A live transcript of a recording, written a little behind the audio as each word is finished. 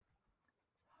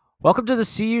Welcome to the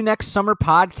See You Next Summer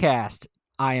podcast.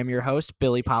 I am your host,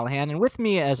 Billy Polihan, and with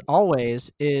me, as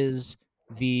always, is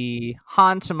the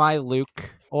Han to my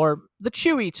Luke, or the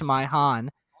Chewie to my Han,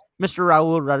 Mr.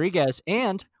 Raul Rodriguez,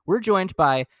 and we're joined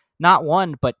by not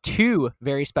one, but two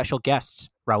very special guests.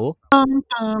 Raul? Dun,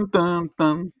 dun, dun,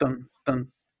 dun, dun,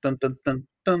 dun, dun, dun, dun,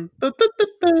 dun, dun, dun,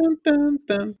 dun, dun,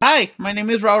 dun. Hi, my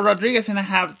name is Raul Rodriguez, and I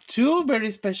have two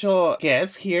very special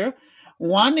guests here.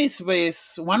 One is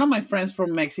with one of my friends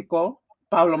from Mexico,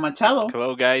 Pablo Machado.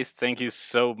 Hello, guys. Thank you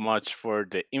so much for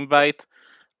the invite.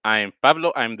 I'm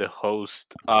Pablo. I'm the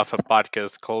host of a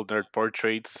podcast called Nerd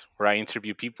Portraits, where I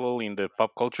interview people in the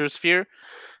pop culture sphere.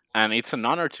 And it's an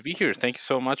honor to be here. Thank you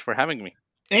so much for having me.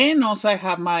 And also I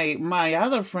have my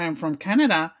other friend from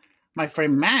Canada, my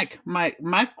friend Mac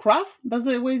Croft. That's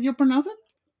the way you pronounce it?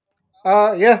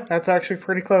 Yeah, that's actually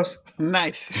pretty close.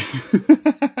 Nice.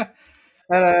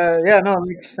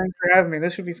 Thanks for having me.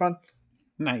 This should be fun.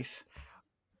 Nice.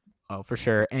 Oh, for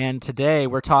sure. And today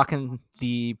we're talking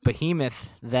the behemoth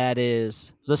that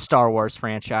is the Star Wars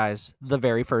franchise, the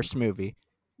very first movie.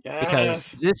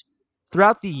 Because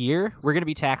throughout the year, we're going to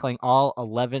be tackling all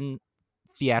 11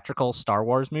 theatrical Star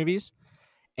Wars movies,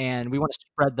 and we want to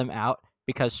spread them out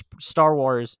because Star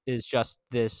Wars is just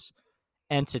this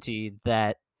entity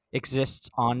that exists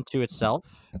onto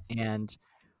itself. And,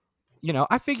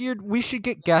 I figured we should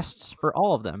get guests for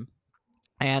all of them.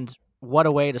 And what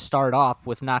a way to start off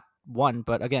with not one,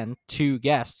 but again, two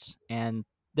guests. And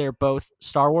they're both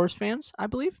Star Wars fans, I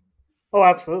believe. Oh,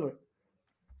 absolutely.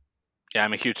 Yeah,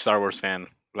 I'm a huge Star Wars fan.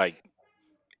 Like,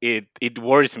 it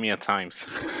worries me at times.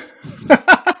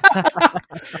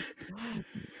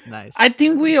 Nice. I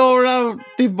think we all are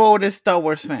devoted Star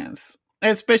Wars fans.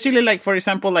 Especially, like, for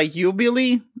example, like you,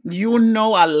 Billy, you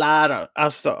know a lot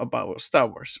about Star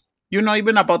Wars. You know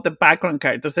even about the background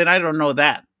characters, and I don't know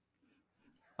that.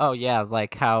 Oh, yeah,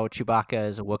 like how Chewbacca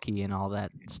is a Wookiee and all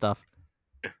that stuff.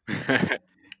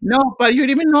 No, but you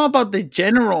even know about the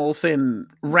generals and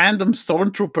random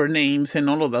stormtrooper names and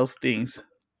all of those things.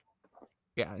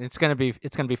 Yeah, it's gonna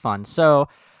be fun. So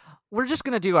we're just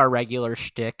gonna do our regular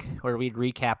shtick where we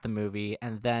recap the movie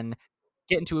and then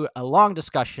get into a long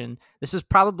discussion. This is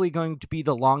probably going to be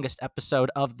the longest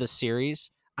episode of the series.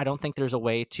 I don't think there's a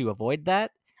way to avoid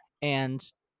that. And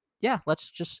yeah,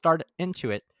 let's just start into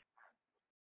it.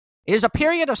 It is a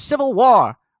period of civil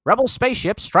war. Rebel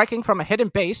spaceships striking from a hidden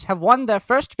base have won their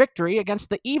first victory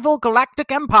against the evil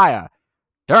Galactic Empire.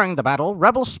 During the battle,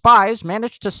 Rebel spies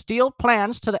managed to steal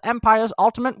plans to the Empire's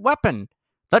ultimate weapon,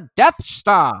 the Death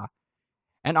Star,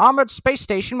 an armored space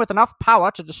station with enough power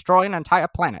to destroy an entire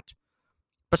planet.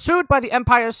 Pursued by the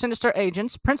Empire's sinister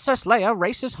agents, Princess Leia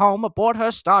races home aboard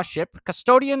her starship,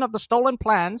 custodian of the stolen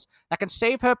plans that can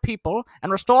save her people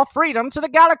and restore freedom to the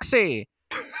galaxy.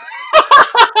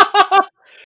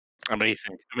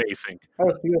 Amazing. That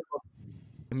was beautiful.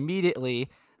 Immediately,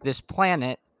 this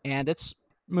planet and its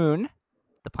moon,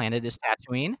 the planet is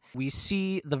Tatooine, we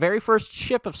see the very first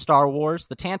ship of Star Wars,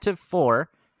 the Tantive 4,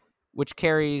 which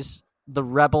carries the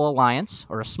Rebel Alliance,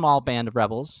 or a small band of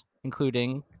rebels,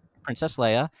 including Princess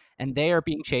Leia, and they are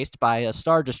being chased by a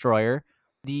Star Destroyer.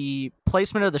 The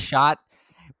placement of the shot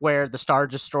where the Star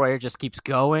Destroyer just keeps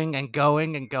going and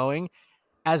going and going,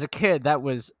 as a kid, that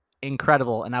was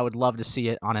incredible, and I would love to see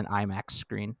it on an IMAX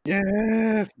screen.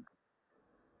 Yes.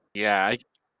 Yeah,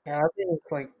 Yeah, I think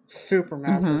it's like super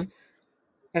massive, Mhm.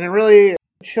 and it really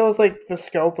shows like the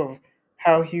scope of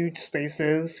how huge space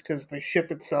is because the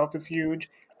ship itself is huge.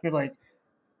 You're like,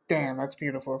 damn, that's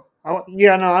beautiful. I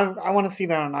want to see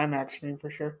that on IMAX screen for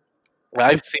sure.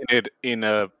 I've seen it in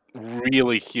a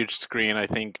really huge screen. I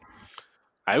think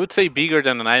I would say bigger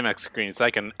than an IMAX screen. It's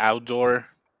like an outdoor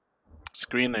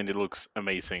screen, and it looks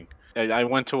amazing. I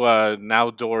went to an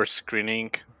outdoor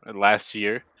screening last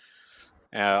year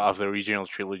of the original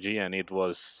trilogy, and it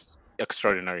was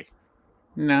extraordinary.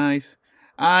 Nice.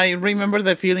 I remember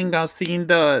the feeling of seeing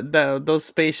the those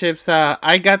spaceships.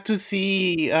 I got to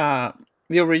see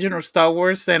the original Star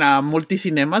Wars and multi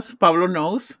cinemas. Pablo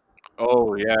knows.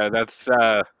 Oh yeah, that's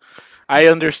I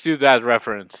understood that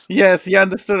reference. Yes, you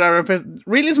understood. I reference.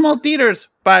 Really small theaters,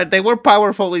 but they were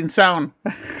powerful in sound.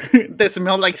 They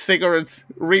smelled like cigarettes,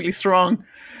 really strong.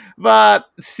 But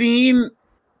seeing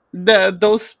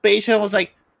those spaceships, I was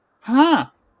like, huh.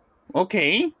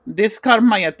 Okay, this caught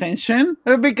my attention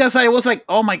because I was like,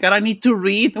 oh my god, I need to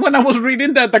read. When I was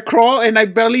reading the crawl and I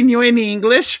barely knew any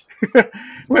English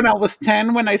when I was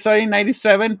 10, when I started in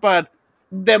 97. But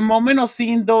the moment of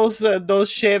seeing those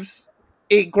ships,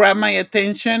 it grabbed my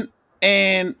attention.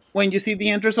 And when you see the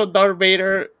entrance of Darth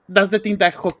Vader, that's the thing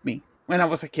that hooked me when I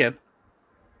was a kid.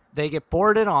 They get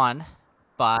boarded on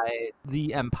by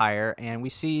the Empire, and we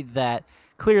see that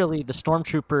clearly the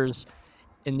stormtroopers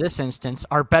in this instance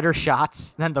are better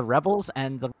shots than the rebels,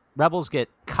 and the rebels get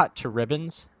cut to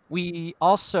ribbons. We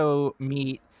also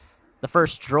meet the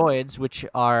first droids, which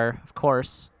are, of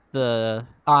course, the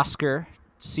Oscar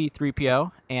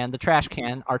C-3PO and the trash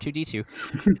can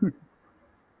R2-D2.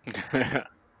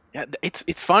 Yeah,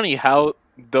 it's funny how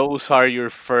those are your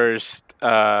first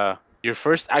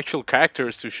actual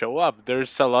characters to show up.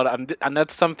 There's a lot, and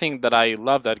that's something that I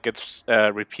love that gets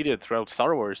repeated throughout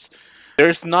Star Wars.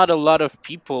 There's not a lot of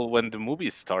people when the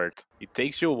movies start. It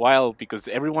takes you a while because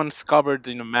everyone's covered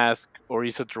in a mask or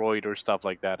is a droid or stuff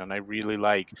like that, and I really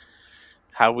like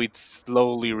how it's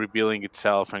slowly revealing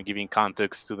itself and giving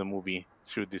context to the movie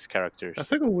through these characters.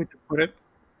 That's a good way to put it.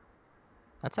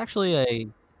 That's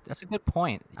actually that's a good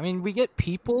point. I mean, we get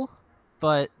people,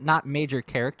 but not major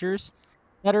characters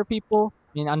that are people.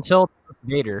 I mean, until Darth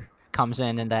Vader comes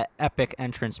in and that epic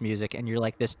entrance music, and you're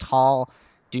like this tall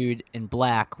dude in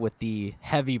black with the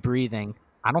heavy breathing.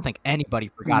 I don't think anybody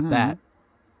forgot that.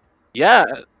 Yeah.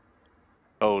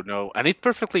 Oh no, and it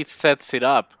perfectly sets it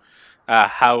up.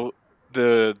 How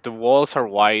the walls are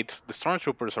white, the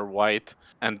stormtroopers are white,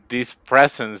 and this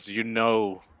presence,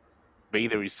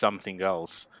 Vader is something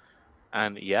else.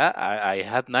 And yeah, I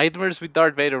had nightmares with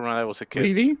Darth Vader when I was a kid.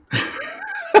 Really?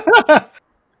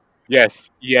 Yes,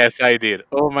 I did.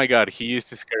 Oh my god, he used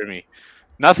to scare me.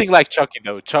 Nothing like Chucky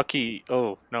though. Chucky.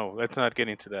 Oh no, let's not get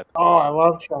into that. Oh, I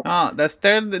love Chuck. Oh,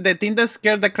 the thing that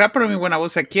scared the crap out of me when I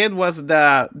was a kid was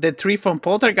the tree from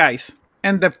Poltergeist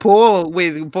and the pool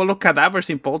with full of cadavers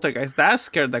in Poltergeist. That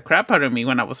scared the crap out of me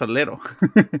when I was a little.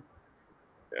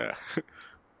 Yeah,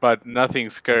 but nothing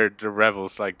scared the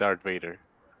rebels like Darth Vader.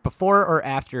 Before or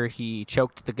after he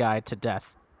choked the guy to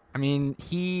death. I mean,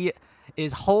 he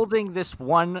is holding this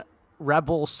one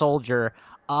rebel soldier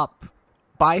up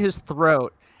by his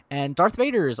throat, and Darth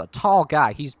Vader is a tall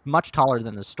guy. He's much taller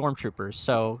than the stormtroopers,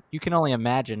 so you can only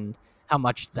imagine how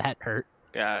much that hurt.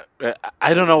 Yeah,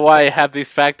 I don't know why I have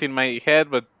this fact in my head,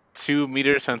 but 2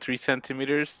 meters and 3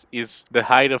 centimeters is the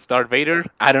height of Darth Vader.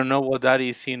 I don't know what that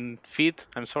is in feet.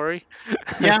 I'm sorry.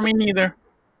 Yeah, me neither.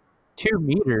 2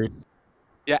 meters?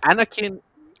 Yeah,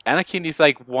 Anakin is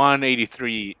like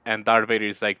 183, and Darth Vader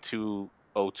is like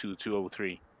 202,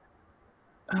 203.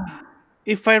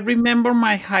 If I remember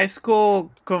my high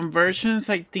school conversions,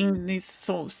 I think it's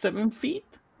 7 feet.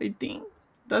 I think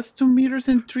that's 2 meters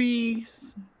and 3.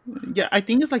 Yeah, I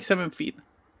think it's like 7 feet.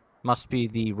 Must be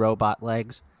the robot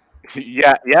legs.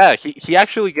 Yeah. He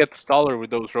actually gets taller with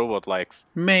those robot legs.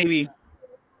 Maybe.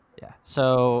 Yeah.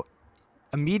 So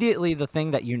immediately the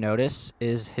thing that you notice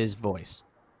is his voice.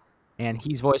 And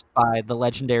he's voiced by the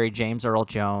legendary James Earl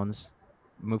Jones,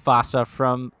 Mufasa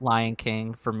from Lion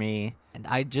King for me. And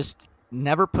I just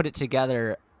never put it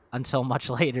together until much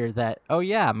later that, oh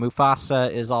yeah,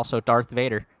 Mufasa is also Darth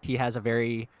Vader. He has a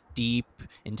very deep,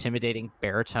 intimidating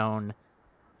baritone.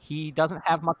 He doesn't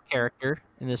have much character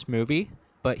in this movie,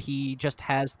 but he just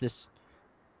has this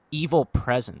evil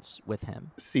presence with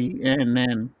him.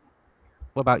 CNN.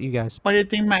 What about you guys? What do you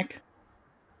think, Mac?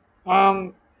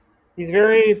 He's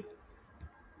very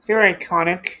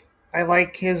iconic. I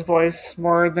like his voice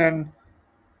more than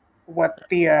what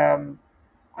the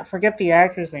I forget the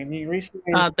actor's name. He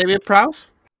recently David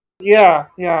Prowse? Yeah.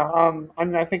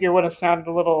 I think it would have sounded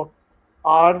a little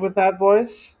odd with that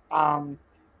voice. I mean,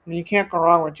 you can't go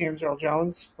wrong with James Earl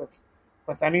Jones with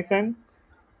anything.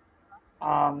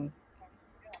 I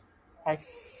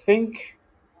think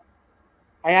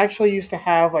I actually used to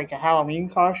have like a Halloween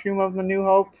costume of the New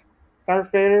Hope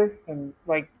Darth Vader, and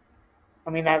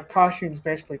that costume's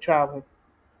basically childhood.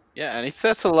 Yeah, and it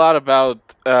says a lot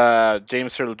about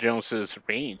James Earl Jones's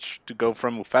range to go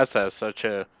from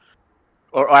Mufasa,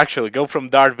 or actually go from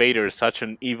Darth Vader, such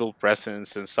an evil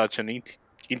presence and such an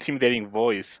intimidating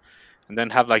voice, and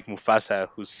then have like Mufasa,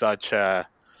 who's such a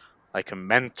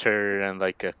mentor and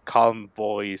like a calm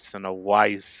voice and a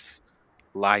wise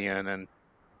lion, and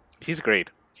he's great.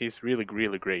 He's really,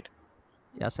 really great.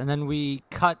 Yes, and then we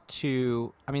cut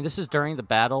to, this is during the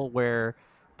battle where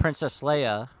Princess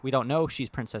Leia, we don't know she's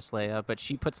Princess Leia, but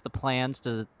she puts the plans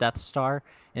to the Death Star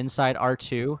inside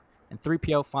R2, and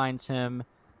 3PO finds him,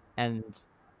 and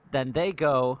then they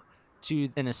go to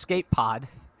an escape pod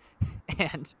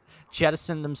and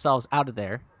jettison themselves out of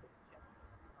there.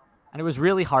 And it was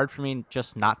really hard for me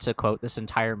just not to quote this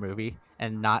entire movie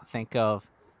and not think of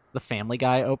the Family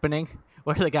Guy opening,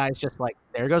 where the guy's just like,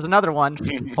 there goes another one.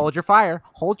 Hold your fire.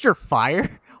 Hold your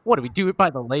fire? What, do we do it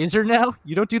by the laser now?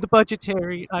 You don't do the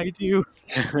budgetary. I do.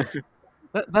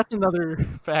 That's another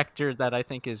factor that I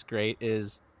think is great,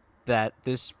 is that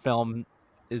this film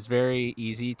is very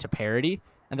easy to parody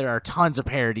and there are tons of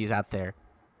parodies out there.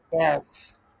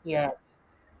 Yes, yes.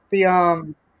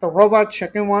 The Robot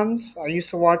Chicken ones I used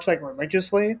to watch like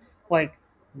religiously, like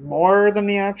more than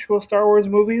the actual Star Wars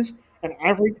movies. And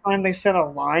every time they said a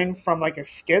line from like a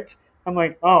skit, I'm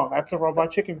like, oh, that's a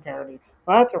Robot Chicken parody.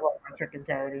 That's a Robot Chicken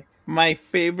parody. My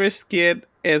favorite skit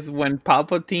is when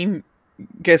Palpatine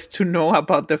gets to know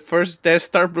about the first Death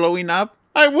Star blowing up.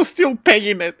 I was still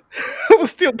paying it. I was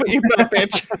still paying that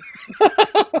bitch.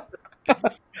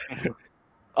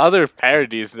 Other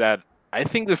parodies that I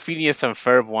think the Phineas and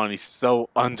Ferb one is so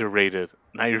underrated,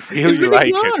 and I really, It's really like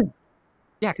it. good.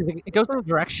 Yeah, because it goes in a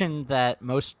direction that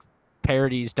most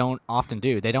parodies don't often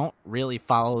do. They don't really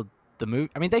follow the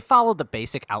movie. I mean, they follow the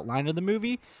basic outline of the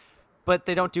movie, but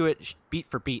they don't do it beat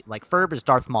for beat. Like Ferb is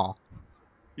Darth Maul.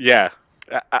 Yeah.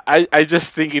 I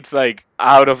just think it's like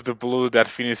out of the blue that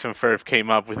Phineas and Ferb came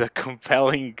up with a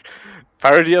compelling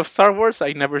parody of Star Wars.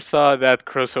 I never saw that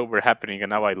crossover happening,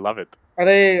 and now I love it. Are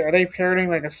they parodying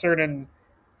like a certain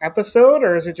episode,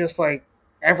 or is it just like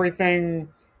everything?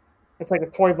 It's like a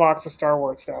toy box of Star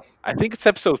Wars stuff. I think it's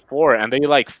episode 4, and they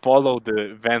like follow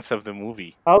the events of the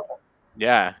movie. Okay.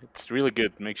 Yeah, it's really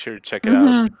good. Make sure to check it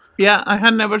out. Yeah, I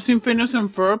had never seen Phineas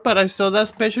and Ferb, but I saw that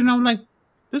special and I'm like,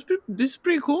 this is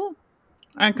pretty cool.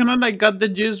 I kind of like got the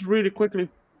gist really quickly.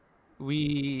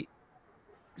 We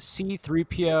see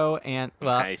 3PO and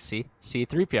Nice. see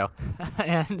 3PO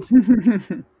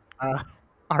and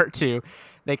R2.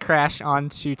 They crash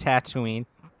onto Tatooine,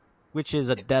 which is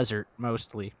a desert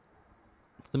mostly.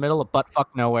 It's the middle of buttfuck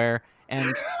nowhere.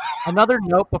 And another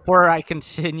note before I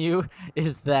continue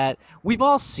is that we've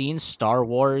all seen Star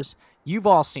Wars. You've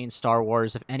all seen Star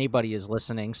Wars if anybody is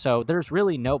listening. So there's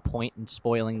really no point in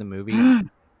spoiling the movie.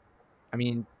 I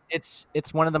mean, it's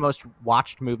one of the most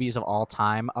watched movies of all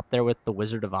time, up there with The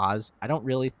Wizard of Oz. I don't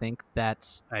really think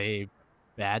that's a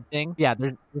bad thing. Yeah,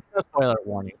 there's no spoiler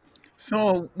warning.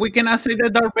 So we cannot say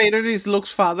that Darth Vader is Luke's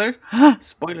father.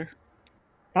 Spoiler.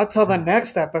 Not till the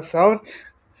next episode.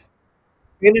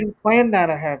 We didn't plan that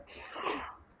ahead.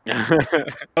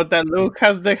 But that Luke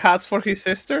has the hats for his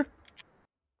sister.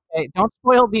 Hey, don't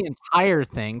spoil the entire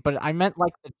thing, but I meant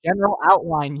like the general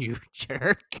outline, you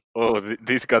jerk. Oh,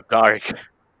 this got dark.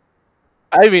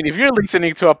 I mean, if you're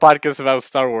listening to a podcast about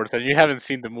Star Wars and you haven't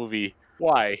seen the movie,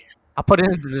 why? I'll put it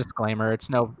in the disclaimer. It's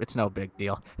no big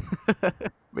deal.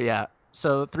 But yeah,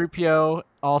 so 3PO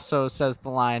also says the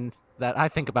line that I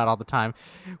think about all the time.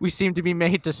 We seem to be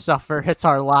made to suffer. It's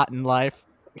our lot in life.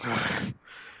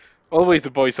 Always the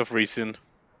voice of reason,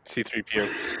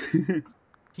 C-3PO.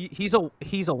 He's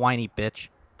a whiny bitch,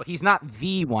 but he's not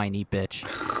the whiny bitch.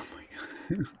 Oh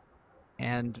my god.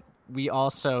 And we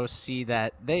also see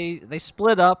that they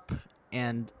split up,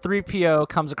 and 3PO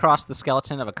comes across the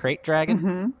skeleton of a crate dragon,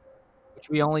 Mm-hmm. which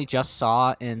we only just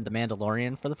saw in The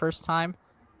Mandalorian for the first time,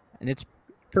 and it's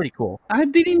pretty cool. I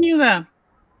didn't knew that.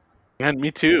 Man,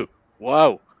 me too.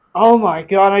 Wow. Oh my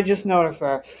god, I just noticed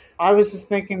that. I was just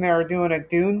thinking they were doing a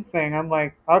Dune thing. I'm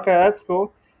like, okay, that's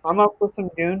cool. I'm up for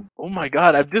some Dune. Oh my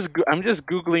god, I'm just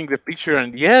googling the picture,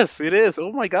 and yes, it is.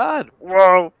 Oh my god.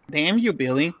 Wow. Damn you,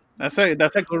 Billy. That's a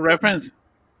good reference.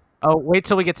 Oh, wait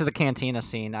till we get to the cantina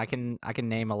scene. I can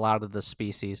name a lot of the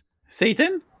species.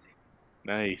 Satan?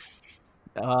 Nice.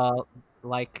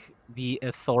 Like the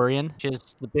Ithorian, which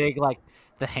is the big, like,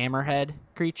 the hammerhead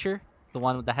creature, the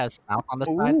one that has the mouth on the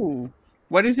side. Ooh.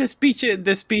 What is the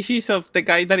species of the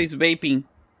guy that is vaping?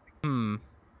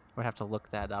 We have to look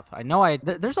that up. I know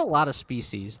there's a lot of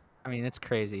species. I mean, it's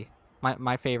crazy.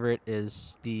 My favorite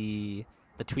is the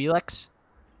Twi'leks,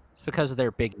 because of their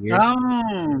big ears.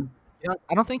 Oh.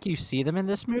 I don't think you see them in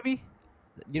this movie.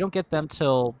 You don't get them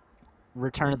till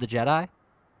Return of the Jedi.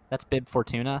 That's Bib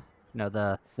Fortuna. You know,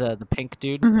 the pink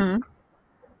dude. Mm-hmm.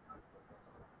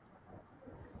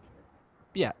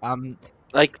 Yeah.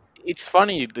 Like, it's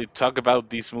funny to talk about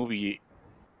this movie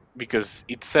because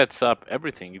it sets up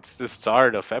everything. It's the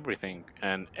start of everything,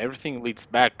 and everything leads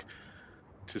back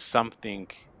to something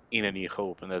in A New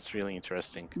Hope, and that's really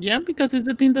interesting. Yeah, because it's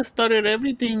the thing that started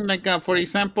everything. Like, for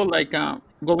example, like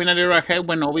going a little ahead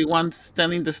when Obi-Wan's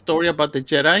telling the story about the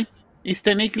Jedi, it's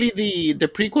technically the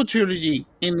prequel trilogy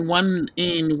in one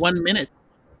minute.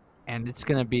 And it's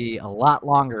gonna be a lot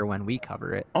longer when we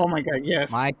cover it. Oh my god,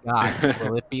 yes. My God,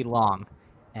 will it be long?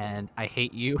 And I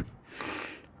hate you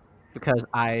because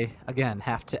I again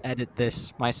have to edit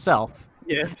this myself,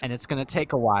 Yes. and it's gonna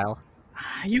take a while.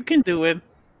 You can do it.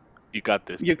 You got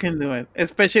this. You can do it.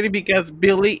 Especially because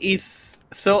Billy is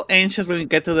so anxious when we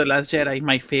get to The Last Jedi,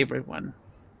 my favorite one.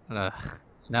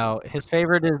 No, his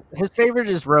favorite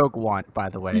is Rogue One, by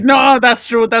the way. No, that's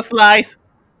true. That's lies.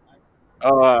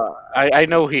 I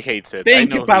know he hates it.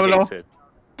 Thank I know you, Pablo. He hates it.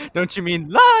 Don't you mean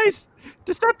lies?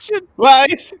 Deception?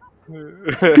 Lies.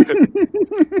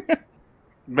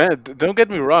 Man, don't get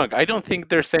me wrong. I don't think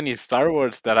there's any Star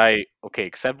Wars that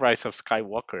except Rise of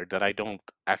Skywalker, that I don't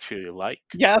actually like.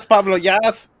 Yes, Pablo.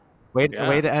 Yes. Way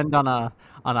Yeah. to end on a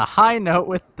high note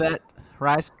with that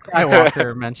Rise of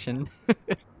Skywalker mention.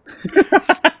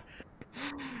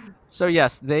 So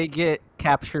yes, they get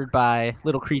captured by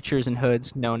little creatures in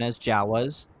hoods known as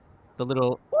Jawas. The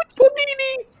little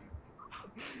Houdini.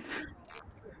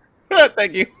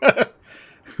 Thank you.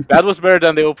 That was better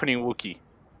than the opening Wookiee.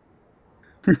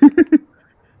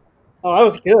 Oh, that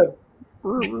was good.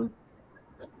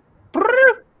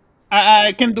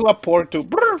 I can do a porg too.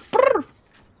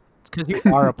 It's because you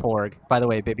are a porg. By the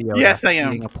way, Baby Yoda. Yes, I am.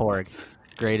 Being a porg.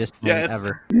 Greatest thing Yes.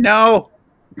 ever. No.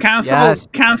 Cancel. Yes.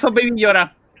 Cancel Baby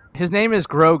Yoda. His name is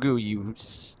Grogu, you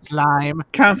slime.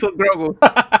 Cancel Grogu.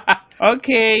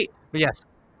 Okay. But yes,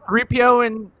 3PO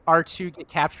and R2 get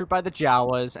captured by the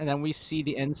Jawas, and then we see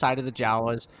the inside of the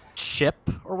Jawas ship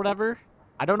or whatever.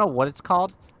 I don't know what it's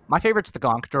called. My favorite's the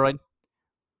Gonk droid,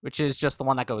 which is just the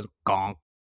one that goes gonk,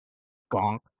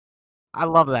 gonk. I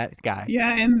love that guy.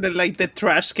 Yeah, and the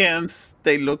trash cans,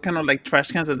 they look kind of like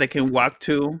trash cans that they can walk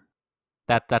to.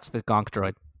 That's the Gonk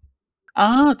droid.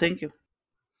 Ah, thank you.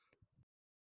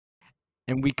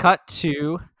 And we cut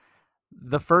to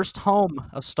the first home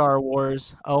of Star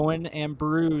Wars, Owen and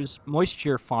Beru's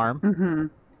moisture farm. Mm-hmm.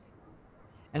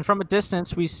 And from a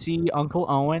distance, we see Uncle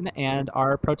Owen and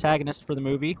our protagonist for the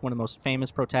movie, one of the most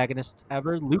famous protagonists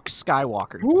ever, Luke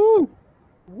Skywalker. Woo!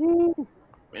 Woo.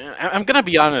 Man, I'm gonna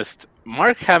be honest.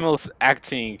 Mark Hamill's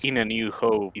acting in A New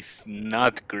Hope is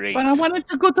not great. But I wanted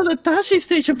to go to the Tashi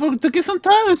station to get some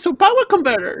power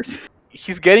converters.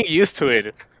 He's getting used to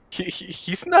it.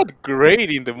 He's not great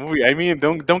in the movie. I mean,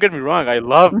 don't get me wrong. I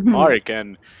love Mhm. Mark,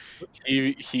 and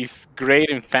he's great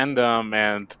in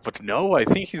fandom. But no, I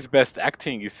think his best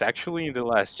acting is actually in The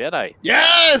Last Jedi.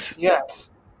 Yes!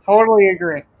 Yes, totally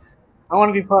agree. I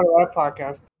want to be part of that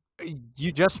podcast.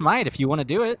 You just might if you want to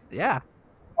do it. Yeah.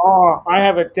 Oh, I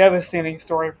have a devastating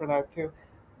story for that too.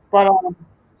 But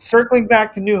circling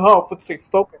back to New Hope, let's say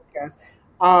focus, guys.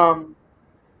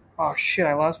 Oh shit,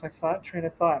 I lost my train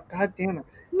of thought. God damn it.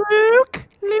 Luke.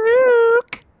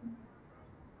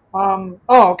 Oh,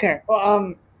 okay.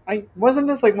 Well, I wasn't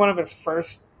this like one of his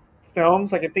first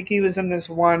films. Like I think he was in this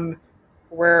one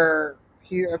where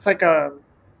it's like a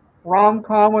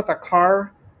rom-com with a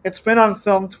car. It's been on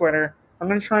film Twitter. I'm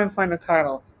gonna try and find the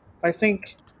title. I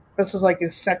think this is like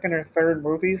his second or third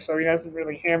movie, so he hasn't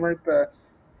really hammered the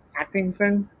acting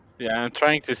thing. Yeah, I'm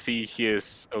trying to see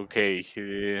his. Okay,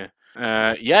 he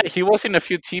was in a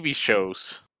few TV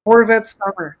shows. Corvette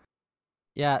Summer.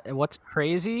 Yeah, and what's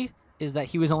crazy is that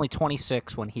he was only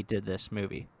 26 when he did this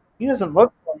movie. He doesn't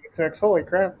look 26. Holy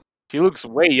crap. He looks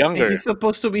way And younger. he's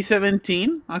supposed to be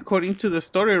 17, according to the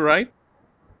story, right?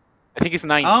 I think he's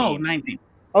 19. Oh, 19.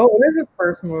 Oh, it is his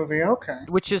first movie. Okay.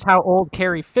 Which is how old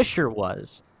Carrie Fisher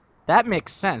was. That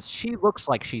makes sense. She looks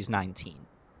like she's 19.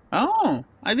 Oh,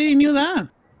 I didn't knew that.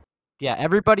 Yeah,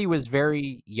 everybody was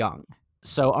very young.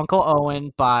 So Uncle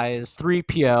Owen buys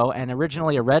 3PO and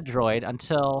originally a red droid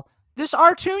until this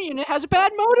R2 unit has a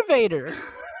bad motivator.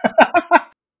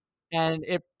 And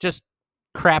it just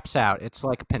craps out. It's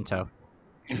like a Pinto.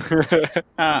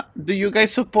 Do you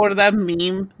guys support that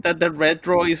meme that the red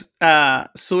droid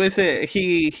suicide?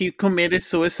 He committed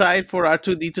suicide for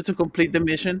R2D2 to complete the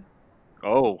mission.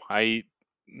 Oh, I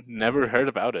never heard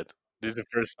about it. This is the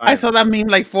first time. I saw that meme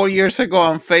like 4 years ago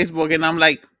on Facebook, and I'm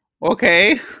like,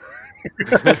 okay.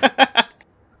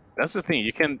 That's the thing.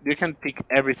 You can pick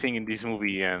everything in this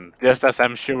movie, and just as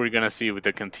I'm sure we're gonna see with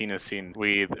the cantina scene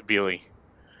with Billy.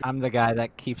 I'm the guy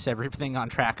that keeps everything on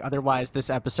track. Otherwise,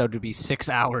 this episode would be 6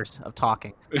 hours of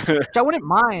talking. Which I wouldn't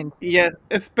mind. Yes,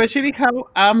 especially how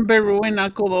Beru and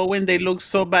Uncle Owen, they look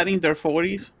so bad in their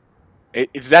 40s.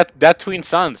 It's that twin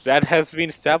sons that has been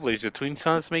established. The twin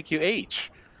sons make you age.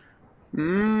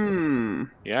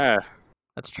 Yeah.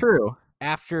 That's true.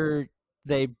 After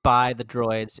they buy the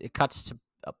droids, it cuts to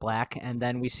black, and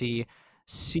then we see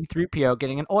C-3PO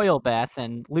getting an oil bath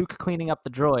and Luke cleaning up the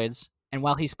droids. And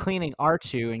while he's cleaning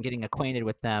R2 and getting acquainted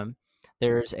with them,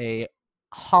 there's a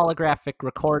holographic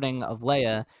recording of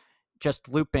Leia just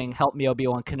looping, "Help me,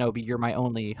 Obi-Wan Kenobi, you're my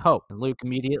only hope." And Luke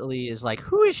immediately is like,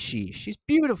 "Who is she? She's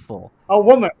beautiful." A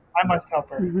woman. I must help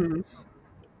her. Mm-hmm.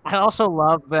 I also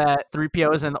love that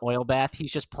 3PO is in the oil bath.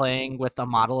 He's just playing with a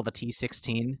model of a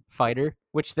T-16 fighter,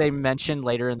 which they mentioned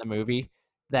later in the movie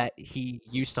that he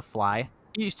used to fly.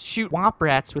 He used to shoot womp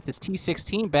rats with his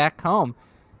T-16 back home.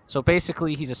 So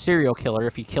basically, he's a serial killer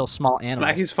if he kills small animals.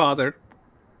 Like his father.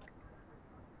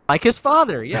 Like his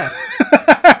father, yes.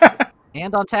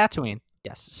 And on Tatooine.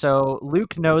 Yes. So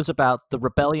Luke knows about the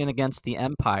rebellion against the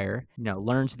Empire,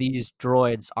 learns these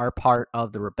droids are part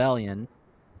of the rebellion,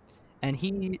 and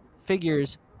he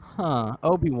figures,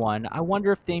 Obi-Wan, I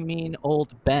wonder if they mean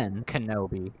old Ben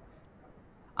Kenobi.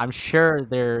 I'm sure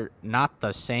they're not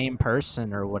the same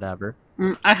person or whatever.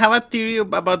 I have a theory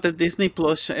about the Disney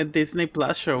Plus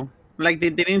show. Like they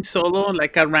did in Solo,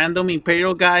 like a random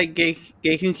Imperial guy gave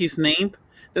him his name.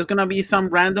 There's gonna be some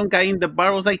random guy in the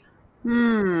bar was like,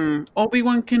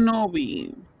 Obi-Wan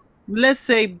Kenobi. Let's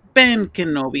say Ben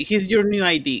Kenobi. He's your new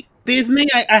ID. Disney,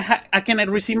 I can I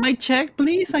receive my check,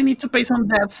 please? I need to pay some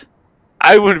debts.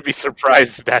 I wouldn't be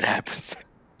surprised if that happens.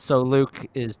 So Luke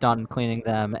is done cleaning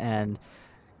them and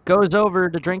goes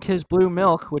over to drink his blue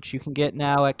milk, which you can get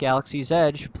now at Galaxy's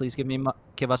Edge. Please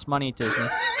give us money, Disney.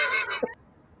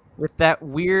 With that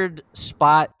weird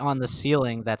spot on the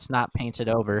ceiling that's not painted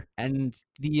over, and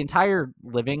the entire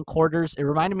living quarters, it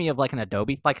reminded me of like an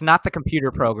Adobe, like not the computer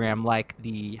program, like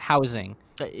the housing.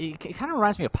 It kind of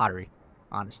reminds me of pottery,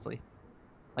 honestly.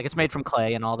 Like it's made from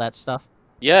clay and all that stuff.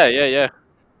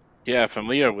 Yeah,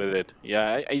 familiar with it.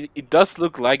 Yeah, it does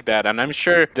look like that, and I'm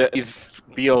sure that it's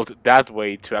built that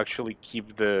way to actually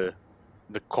keep the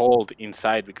cold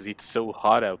inside because it's so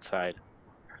hot outside,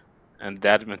 and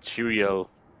that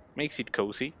material makes it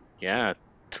cozy. Yeah,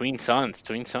 twin suns.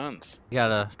 You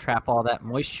gotta trap all that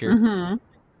moisture. Mm-hmm.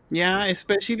 Yeah,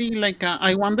 especially like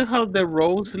I wonder how the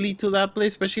roads lead to that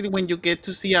place, especially when you get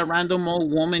to see a random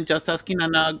old woman just asking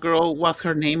a girl what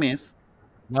her name is.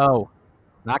 No,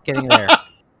 not getting there.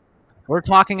 We're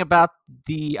talking about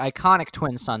the iconic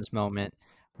Twin Suns moment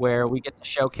where we get to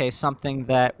showcase something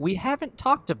that we haven't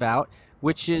talked about,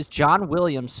 which is John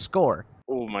Williams' score.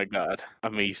 Oh my god,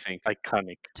 amazing,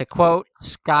 iconic. To quote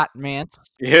Scott Mantz,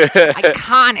 Yeah,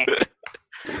 iconic.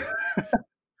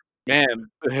 man.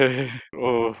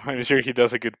 Oh, I'm sure he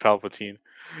does a good Palpatine.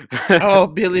 Oh,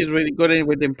 Billy's really good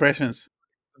with impressions.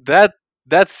 that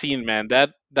scene, man,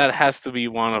 that has to be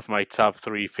one of my top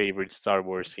 3 favorite Star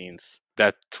Wars scenes.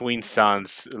 That twin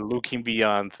suns looking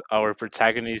beyond our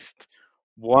protagonist,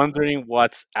 wondering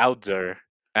what's out there,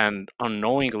 and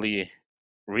unknowingly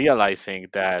realizing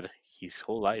that his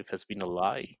whole life has been a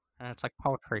lie. It's like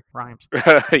poetry, rhymes.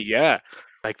 Yeah,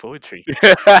 like poetry.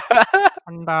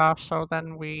 And so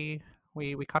then we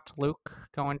cut to Luke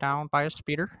going down by his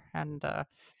speeder, and this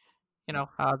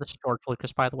is George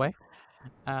Lucas, by the way.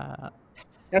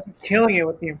 That's killing it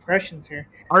with the impressions here.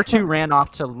 R2 ran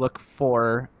off to look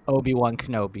for Obi-Wan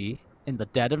Kenobi in the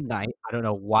dead of night. I don't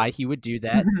know why he would do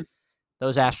that.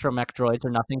 Those astromech droids are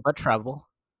nothing but trouble.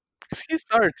 Because he's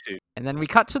R2. And then we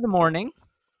cut to the morning,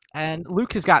 and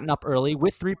Luke has gotten up early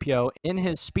with 3PO in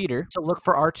his speeder to look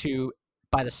for R2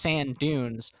 by the sand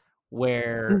dunes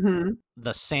where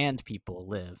the Sand People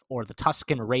live, or the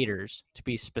Tusken Raiders, to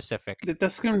be specific. The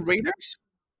Tusken Raiders?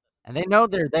 And they know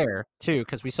they're there, too,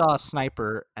 because we saw a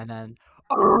sniper, and then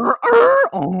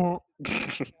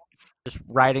just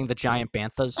riding the giant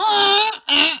banthas.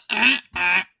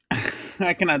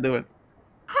 I cannot do it.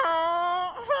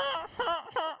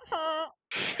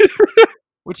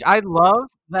 Which I love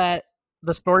that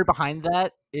the story behind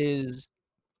that is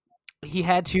he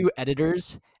had 2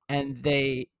 editors, and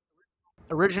they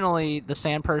originally the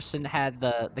sand person had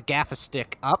the gaffa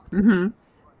stick up,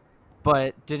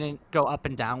 but didn't go up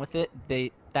and down with it.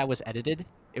 That was edited.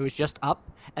 It was just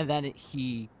up, and then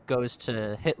he goes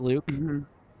to hit Luke.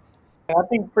 That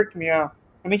thing freaked me out,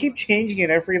 and they keep changing it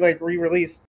every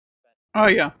re-release. Oh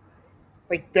yeah,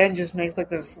 like Ben just makes like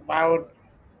this loud,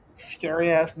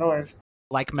 scary ass noise.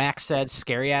 Like Max said,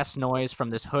 scary ass noise from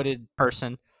this hooded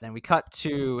person. Then we cut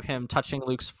to him touching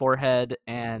Luke's forehead,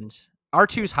 and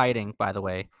R2's hiding, by the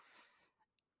way.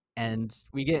 And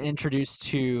we get introduced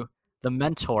to the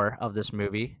mentor of this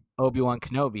movie, Obi-Wan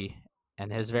Kenobi.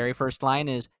 And his very first line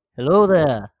is, "Hello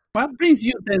there. What brings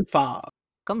you then far?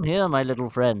 Come here, my little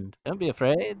friend. Don't be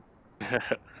afraid."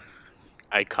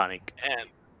 Iconic. And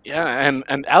yeah,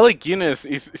 and Alec Guinness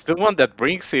is the one that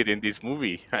brings it in this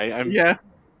movie. Yeah.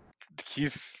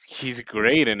 He's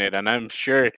great in it, and I'm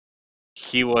sure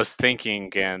he was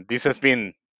thinking, and this has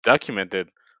been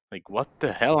documented, like, what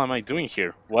the hell am I doing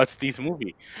here? What's this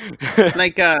movie?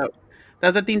 Like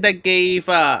that's the thing that gave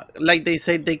like they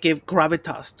said, they gave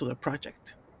gravitas to the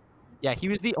project. Yeah, he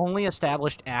was the only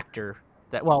established actor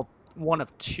that, well, one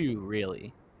of 2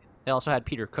 really. They also had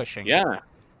Peter Cushing. Yeah.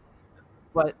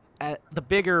 But the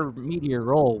bigger, meatier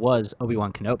role was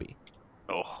Obi-Wan Kenobi.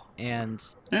 Oh. And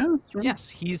Yeah, that's true. yes,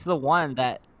 he's the one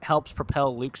that helps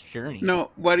propel Luke's journey. No,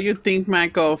 what do you think,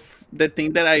 Mac, of the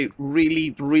thing that I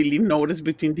really, really noticed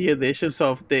between the editions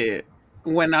of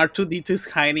when R2D2 is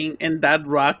hiding and that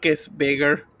rock is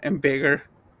bigger and bigger?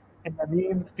 And the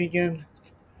memes begin.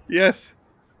 Yes.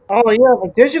 Oh yeah,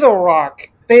 the digital rock.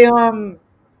 They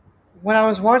when I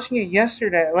was watching it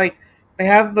yesterday, like they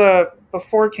have the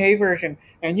 4K version,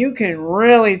 and you can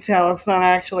really tell it's not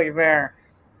actually there.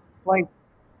 Like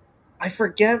I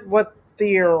forget what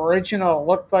the original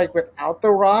looked like without the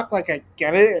rock. Like I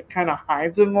get it, it kind of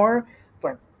hides it more,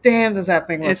 but damn, does that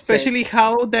thing look Especially fake?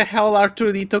 how the hell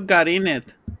Arturito got in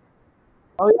it.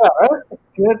 Oh yeah, that's a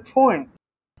good point.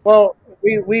 Well,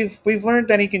 we've learned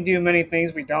that he can do many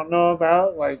things we don't know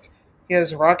about. Like he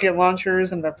has rocket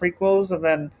launchers in the prequels, and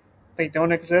then they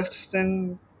don't exist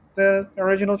in the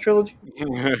original trilogy.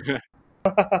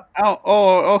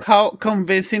 Oh, how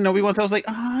convincing Obi was. I was like,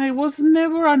 I was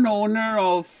never an owner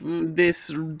of this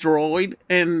droid.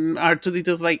 And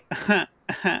R2D2's like,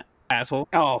 asshole.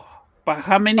 Oh, but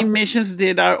how many missions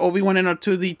did our Obi-Wan and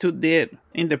R2D2 did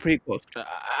in the prequels?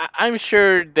 I'm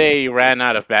sure they ran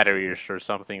out of batteries or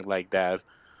something like that.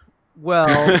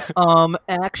 Well,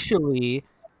 actually,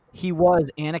 he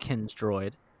was Anakin's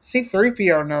droid.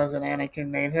 C-3PO knows that Anakin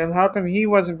made him. How come he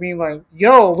wasn't being like,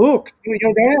 "Yo, Luke,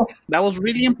 yo, Dad"? That was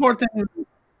really important.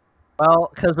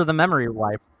 Well, because of the memory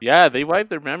wipe. Yeah, they wiped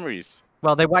their memories.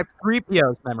 Well, they wiped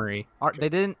 3PO's memory. They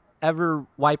didn't ever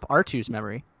wipe R2's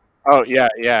memory. Oh yeah,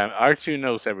 yeah. R2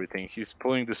 knows everything. He's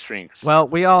pulling the strings. Well,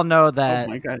 we all know Oh that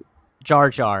my god.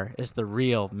 Jar Jar is the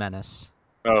real menace.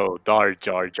 Oh, Dar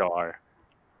Jar Jar.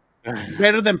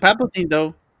 Better than Palpatine,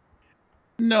 though.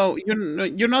 No,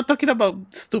 you're not talking about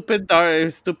stupid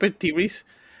theories.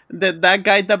 That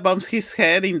guy that bumps his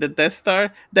head in the Death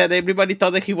Star, that everybody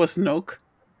thought that he was Snoke.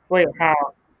 Wait,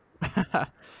 how?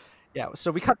 Yeah,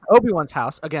 so we cut to Obi-Wan's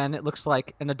house. Again, it looks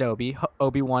like an adobe,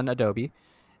 Obi-Wan adobe.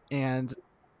 And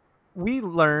we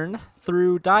learn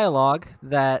through dialogue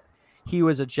that he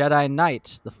was a Jedi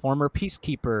Knight, the former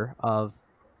peacekeeper of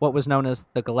what was known as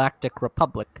the Galactic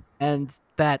Republic. And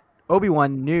that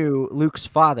Obi-Wan knew Luke's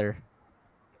father,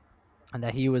 and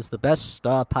that he was the best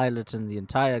star pilot in the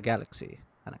entire galaxy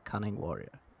and a cunning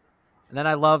warrior. And then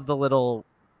I love the little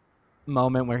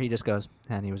moment where he just goes,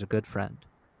 and he was a good friend.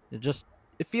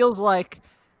 It feels like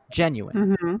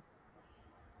genuine. Mm-hmm.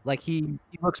 Like he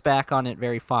looks back on it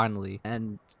very fondly,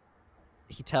 and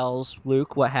he tells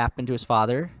Luke what happened to his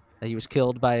father, that he was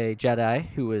killed by a Jedi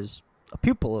who was a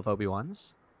pupil of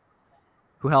Obi-Wan's,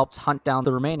 who helped hunt down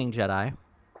the remaining Jedi,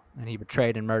 and he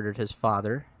betrayed and murdered his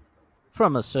father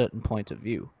from a certain point of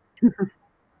view.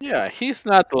 Yeah, he's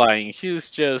not lying. He's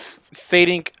just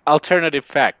stating alternative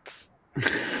facts.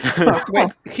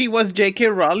 Wait, he was J.K.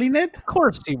 Rowling it? Of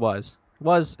course he was. It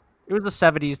was the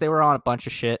 70s. They were on a bunch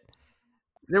of shit.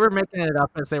 They were making it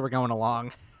up as they were going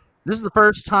along. This is the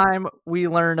first time we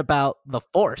learn about the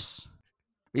Force.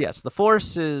 Yes, the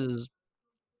Force is,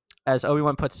 as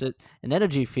Obi-Wan puts it, an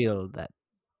energy field that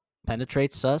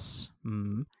penetrates us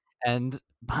and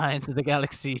binds the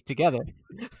galaxy together.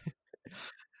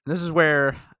 This is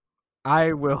where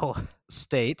I will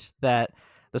state that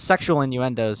the sexual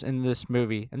innuendos in this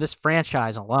movie, in this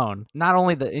franchise alone, not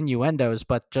only the innuendos,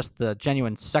 but just the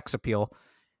genuine sex appeal.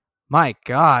 My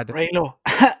God. Raylo.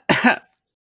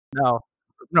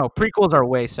 No, prequels are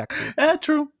way sexier.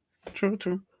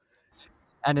 True.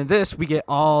 And in this, we get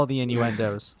all the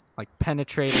innuendos, like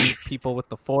penetrating people with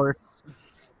the Force.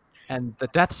 And the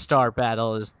Death Star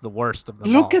battle is the worst of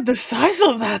them all. Look at the size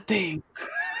of that thing.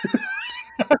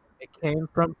 It came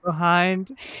from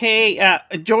behind. Hey,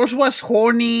 George was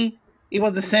horny. It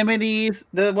was the 70s.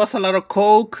 There was a lot of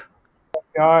coke.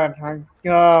 God,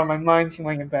 my mind's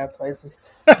going in bad places.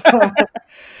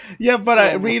 Yeah, but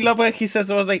I really love what he says.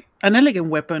 It was like an elegant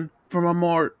weapon from a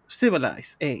more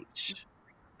civilized age.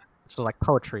 So like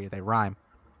poetry, they rhyme.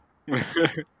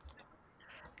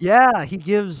 Yeah, he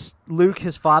gives Luke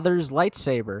his father's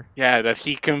lightsaber. Yeah, that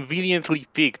he conveniently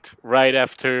picked right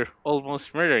after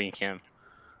almost murdering him.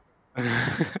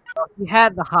 He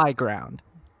had the high ground.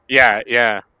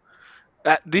 Yeah.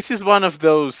 This is one of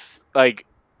those, like,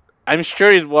 I'm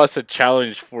sure it was a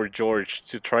challenge for George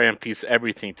to try and piece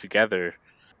everything together.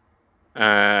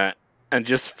 And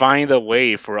just find a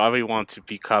way for Obi-Wan to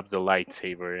pick up the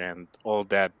lightsaber and all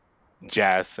that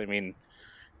jazz. I mean,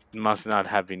 it must not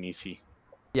have been easy.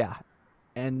 Yeah.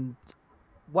 And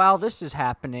while this is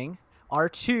happening,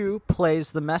 R2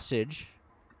 plays the message.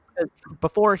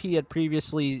 Before he had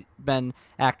previously been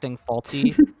acting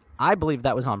faulty, I believe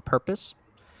that was on purpose.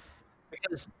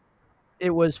 Because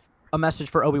it was a message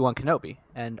for Obi-Wan Kenobi,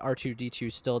 and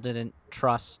R2-D2 still didn't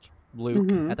trust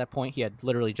Luke at that point. He had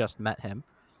literally just met him.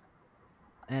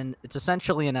 And it's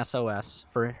essentially an SOS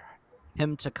for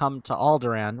him to come to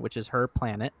Alderaan, which is her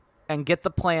planet, and get the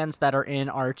plans that are in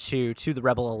R2 to the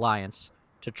Rebel Alliance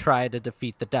to try to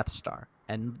defeat the Death Star.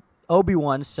 And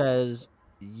Obi-Wan says,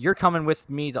 "You're coming with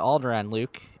me to Alderaan,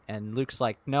 Luke." And Luke's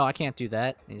like, "No, I can't do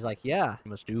that." And he's like, "Yeah,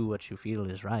 you must do what you feel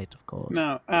is right, of course."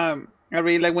 No, I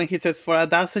really like when he says, "For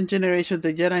 1,000 generations,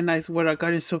 the Jedi Knights were a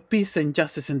guardians of peace and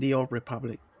justice in the Old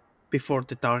Republic, before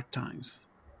the dark times,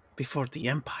 before the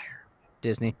Empire."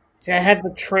 Disney. See, I had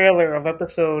the trailer of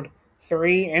episode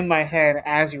 3 in my head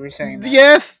as you were saying that.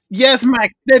 Yes,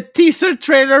 Mac. The teaser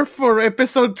trailer for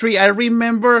episode 3. I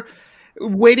remember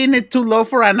waiting it to load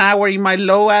for an hour in my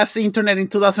low ass internet in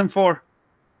 2004.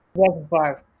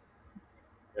 2005.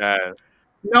 Yeah.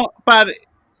 No, but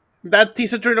that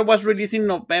teaser trailer was released in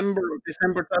November or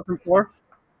December 2004.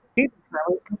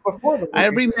 Before the I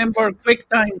movie. remember quick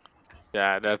time.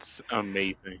 Yeah, that's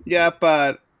amazing. Yeah,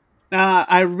 but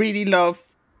I really love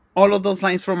all of those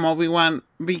lines from Obi-Wan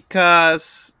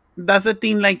because that's the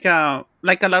thing. Like a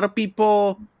lot of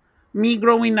people, me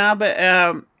growing up,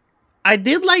 I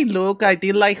did like Luke, I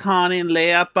did like Han and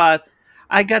Leia, but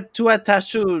I got too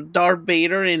attached to Darth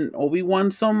Vader and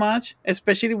Obi-Wan so much,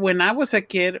 especially when I was a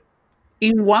kid.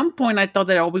 In one point, I thought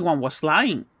that Obi-Wan was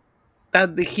lying. I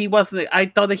thought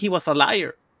that he was a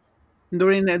liar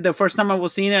during the first time I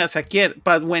was seeing it as a kid.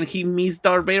 But when he meets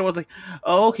Darth Vader, I was like,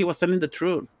 oh, he was telling the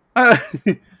truth.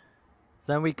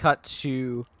 Then we cut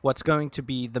to what's going to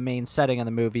be the main setting of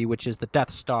the movie, which is the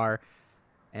Death Star.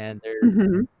 And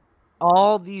Mhm.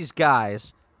 all these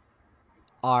guys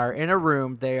are in a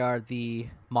room. They are the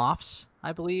Moffs,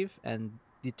 I believe, and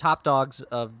the top dogs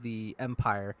of the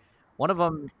Empire. One of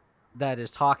them that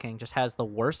is talking just has the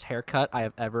worst haircut I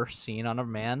have ever seen on a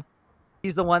man.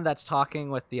 He's the one that's talking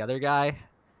with the other guy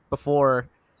before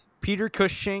Peter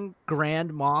Cushing,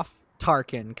 Grand Moff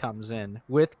Tarkin comes in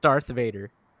with Darth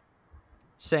Vader,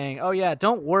 saying, "Oh yeah,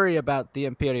 don't worry about the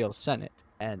Imperial Senate."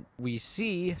 And we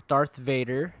see Darth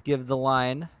Vader give the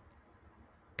line,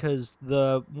 because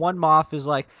the one Moff is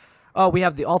like, "Oh, we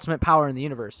have the ultimate power in the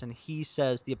universe," and he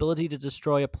says the ability to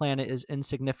destroy a planet is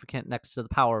insignificant next to the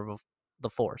power of the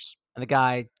Force. And the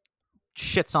guy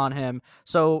shits on him,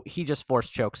 so he just force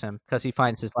chokes him because he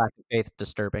finds his lack of faith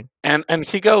disturbing. And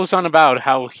he goes on about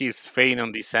how he's faith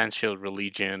on the essential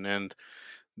religion, and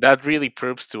that really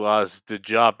proves to us the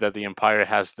job that the Empire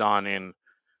has done in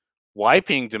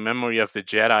wiping the memory of the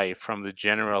Jedi from the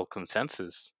general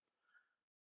consensus.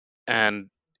 And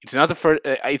it's not the first;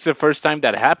 it's the first time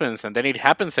that happens, and then it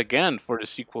happens again for the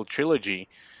sequel trilogy.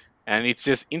 And it's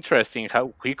just interesting how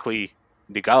quickly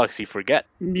the galaxy forget.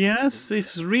 Yes,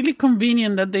 it's really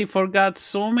convenient that they forgot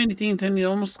so many things, and it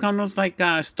almost comes like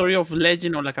a story of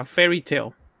legend or like a fairy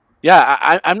tale.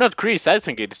 Yeah, I'm not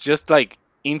criticizing it. It's just like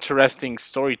interesting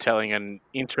storytelling and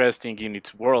interesting in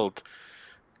its world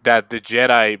that the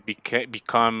Jedi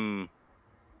become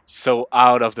so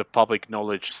out of the public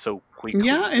knowledge so quickly.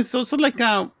 Yeah, it's also like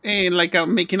a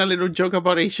making a little joke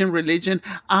about Asian religion.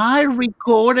 I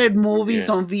recorded movies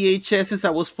Yeah. on VHS since I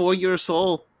was 4 years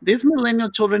old. These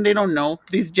millennial children, they don't know.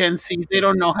 These Gen Zs, they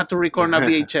don't know how to record on a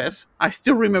VHS. I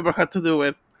still remember how to do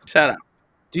it. Shut up.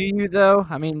 Do you, though?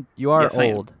 I mean, you are Yes, I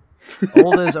am. old.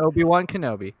 Old as Obi-Wan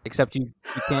Kenobi, except you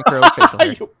can't grow facial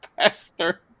hair. You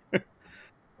bastard.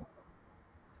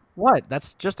 What?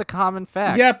 That's just a common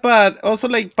fact. Yeah, but also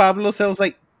like Pablo said, it was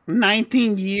like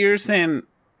 19 years and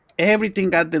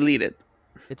everything got deleted.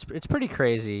 It's pretty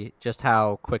crazy just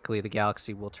how quickly the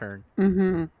galaxy will turn.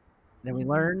 Mm-hmm. Then we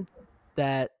learn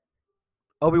that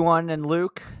Obi-Wan and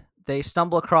Luke, they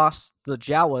stumble across the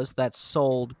Jawas that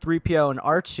sold 3PO and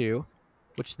R2,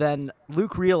 which then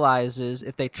Luke realizes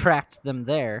if they tracked them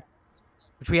there,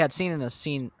 which we had seen in a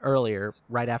scene earlier,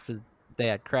 right after they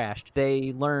had crashed,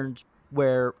 they learned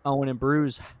where Owen and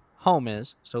Beru's home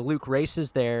is. So Luke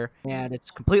races there, and it's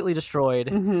completely destroyed.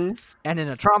 Mm-hmm. And in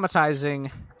a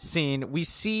traumatizing scene, we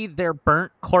see their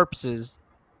burnt corpses,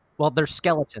 well, they're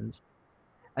skeletons.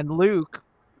 And Luke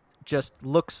just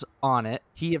looks on it.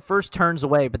 He at first turns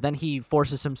away, but then he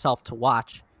forces himself to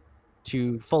watch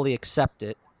to fully accept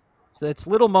it. So it's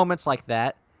little moments like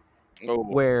that Oh,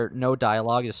 where no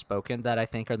dialogue is spoken that I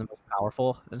think are the most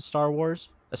powerful in Star Wars,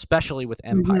 especially with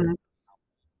Empire. Mhm.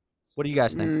 What do you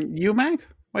guys think? You, Mac?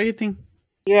 What do you think?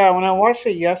 Yeah, when I watched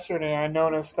it yesterday, I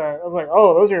noticed that I was like,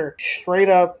 "Oh, those are straight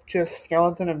up just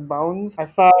skeleton and bones." I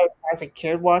thought as a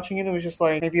kid watching it, it was just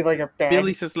like maybe like a bag.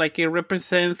 Billy says like it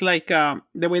represents like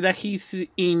the way that he's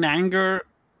in anger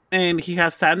and he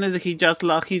has sadness that he just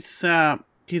lost his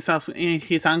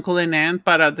uncle and aunt,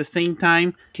 but at the same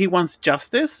time he wants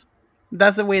justice.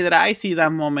 That's the way that I see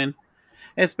that moment,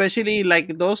 especially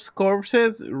like those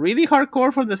corpses, really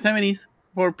hardcore for the 70s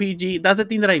for PG. That's the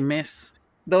thing that I miss.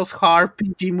 Those hard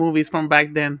PG movies from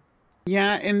back then.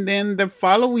 Yeah, and then the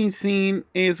following scene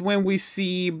is when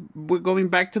we're going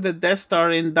back to the Death Star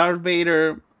and Darth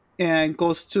Vader and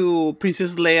goes to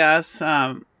Princess Leia's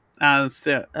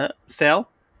cell,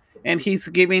 and he's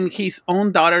giving his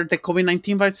own daughter the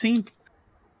COVID-19 vaccine.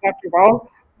 After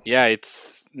all, Yeah,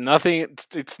 it's nothing.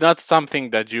 It's not something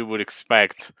that you would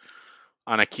expect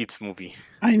on a kids movie.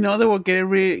 I know they were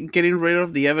getting rid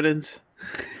of the evidence.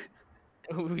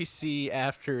 We see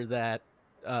after that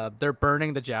they're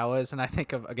burning the Jawas, and I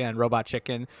think of again Robot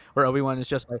Chicken, where Obi-Wan is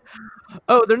just like,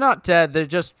 "Oh, they're not dead. They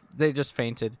just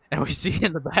fainted." And we see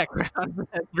in the background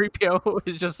that 3PO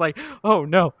is just like, "Oh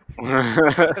no,"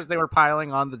 because they were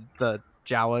piling on the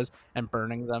Jawas and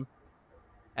burning them.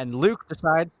 And Luke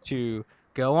decides to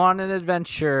go on an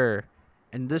adventure,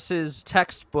 and this is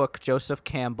textbook Joseph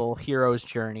Campbell hero's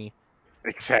journey.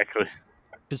 Exactly.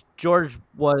 Because George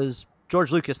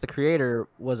Lucas, the creator,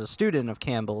 was a student of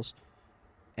Campbell's,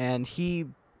 and he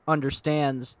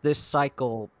understands this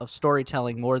cycle of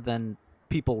storytelling more than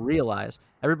people realize.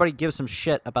 Everybody gives some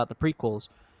shit about the prequels,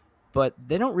 but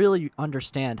they don't really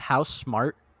understand how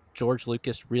smart George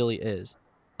Lucas really is.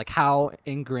 Like how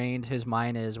ingrained his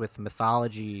mind is with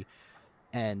mythology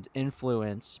and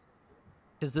influence.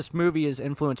 Because this movie is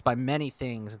influenced by many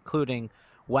things, including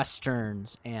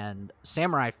westerns and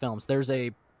samurai films. There's a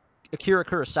Akira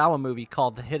Kurosawa movie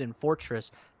called The Hidden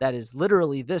Fortress that is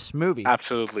literally this movie.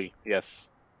 Absolutely, yes.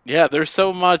 Yeah, there's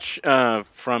so much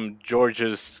from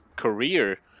George's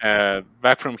career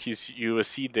back from his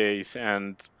USC days,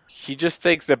 and he just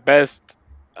takes the best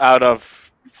out of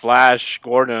Flash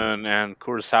Gordon and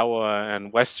Kurosawa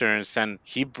and westerns, and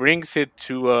he brings it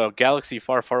to a galaxy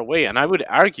far, far away. And I would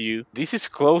argue this is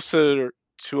closer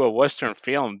to a western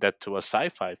film than to a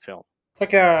sci-fi film. it's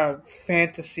like a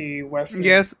fantasy western.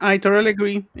 Yes, I totally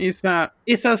agree. It's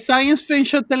a science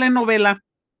fiction telenovela.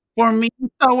 For me,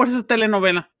 Star Wars is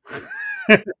telenovela.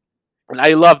 And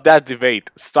I love that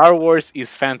debate. Star Wars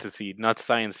is fantasy, not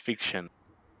science fiction.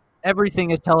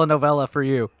 Everything is telenovela for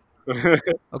you.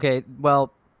 Okay,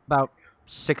 well, about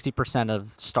 60%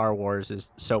 of Star Wars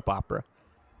is soap opera.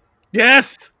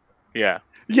 Yes, Yeah.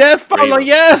 yes, Pablo, Really?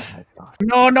 yes.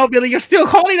 No, Billy, you're still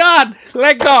holding on.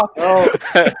 Let go. Oh,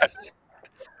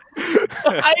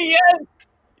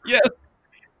 Yes.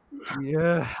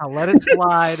 Yeah, I'll let it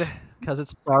slide because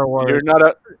it's Star Wars.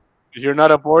 You're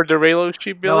not aboard the Raylo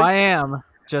ship, No, Billy? I am.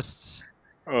 Just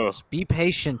Oh, be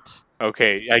patient.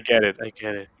 okay. I get it.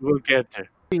 We'll get there.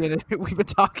 We've been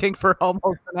talking for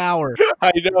almost an hour.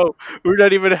 I know. We're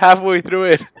not even halfway through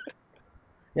it.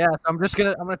 Yeah, so I'm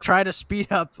gonna try to speed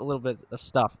up a little bit of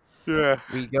stuff. Yeah.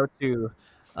 We go to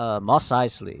Mos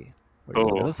Eisley, where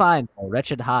we Oh. go find a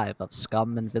wretched hive of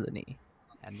scum and villainy,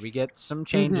 and we get some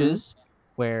changes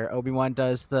where Obi-Wan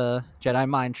does the Jedi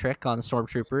mind trick on the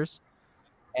stormtroopers,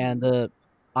 and the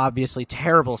obviously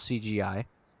terrible CGI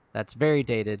that's very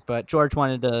dated, but George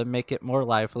wanted to make it more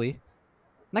lively,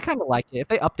 and I kind of like it. If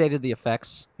they updated the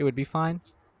effects, it would be fine.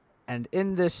 And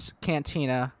in this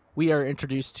cantina, we are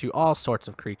introduced to all sorts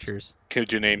of creatures.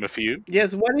 Could you name a few?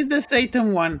 Yes, what is the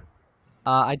Satan one?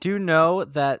 I do know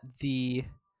that the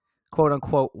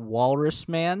quote-unquote walrus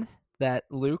man that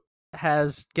Luke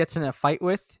gets in a fight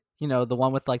with, you know, the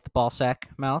one with like the ball sack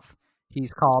mouth,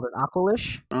 he's called an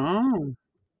Aqualish. Oh.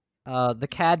 The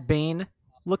Cad Bane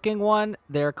looking one,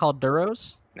 they're called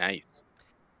Duros. Nice.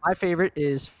 My favorite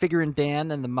is Figure and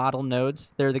Dan and the Model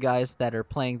Nodes. They're the guys that are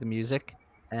playing the music,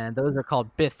 and those are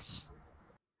called Biths.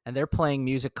 And they're playing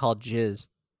music called Jizz.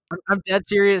 I'm dead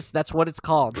serious. That's what it's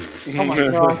called. oh my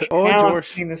gosh! Oh, Now I'm George.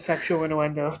 seeing the sexual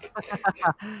innuendo.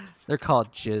 They're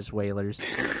called Jizz Whalers.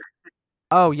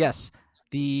 Oh yes,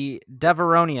 the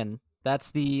Deveronian.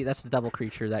 That's the devil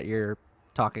creature that you're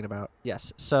talking about.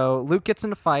 Yes. So Luke gets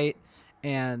in a fight,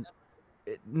 and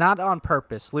not on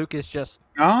purpose. Luke is just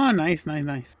Oh, nice.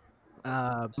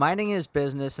 minding his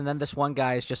business, and then this one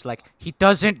guy is just like, he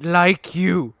doesn't like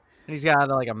you, and he's got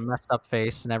like a messed up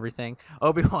face and everything.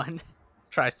 Obi-Wan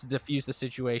tries to defuse the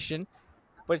situation,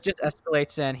 but it just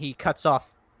escalates, and he cuts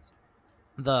off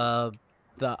the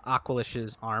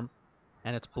Aqualish's arm,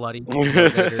 and it's bloody.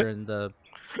 Later in the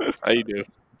I do.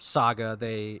 saga,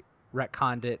 they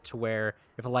retconned it to where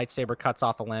if a lightsaber cuts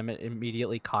off a limb, it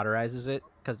immediately cauterizes it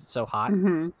because it's so hot.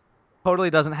 Mm-hmm. Totally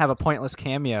doesn't have a pointless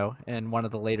cameo in one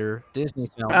of the later Disney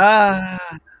films.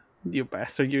 Ah, you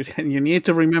bastard! You need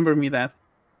to remember me that.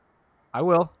 I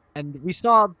will. And we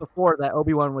saw before that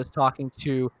Obi-Wan was talking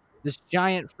to this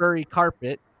giant furry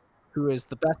carpet, who is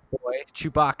the best boy,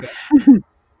 Chewbacca.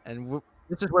 And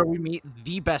this is where we meet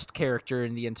the best character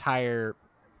in the entire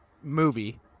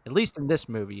movie, at least in this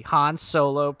movie. Han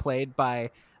Solo, played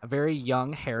by a very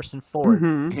young Harrison Ford,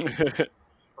 Mhm.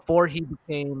 before he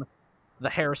became the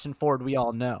Harrison Ford we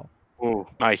all know. Oh,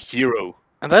 my hero.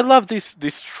 And I love this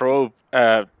trope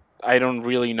I don't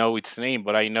really know its name,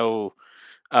 but I know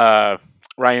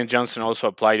Ryan Johnson also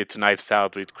applied it to Knives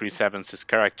Out with Chris Evans'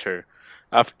 character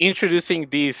of introducing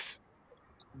this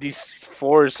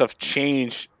force of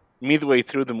change midway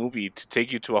through the movie to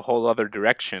take you to a whole other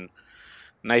direction.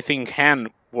 And I think Han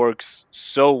works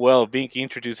so well being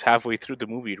introduced halfway through the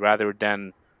movie rather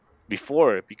than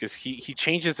before, because he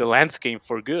changes the landscape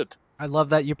for good. I love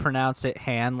that you pronounce it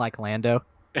Han like Lando.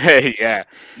 Yeah,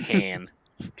 Han.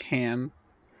 Han.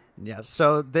 Yeah,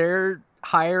 so they're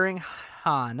hiring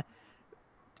Han,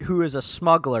 who is a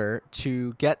smuggler,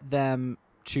 to get them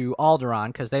to Alderaan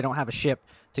because they don't have a ship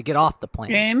to get off the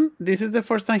plane. And this is the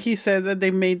first time he said that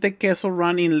they made the Kessel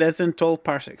run in less than 12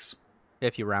 parsecs.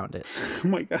 If you round it. Oh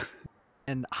my god.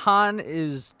 And Han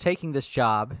is taking this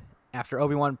job after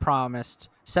Obi-Wan promised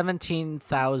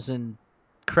 17,000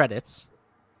 credits,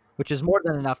 which is more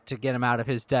than enough to get him out of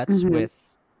his debts with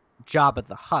Jabba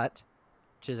the Hutt,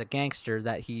 which is a gangster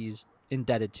that he's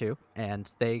indebted to.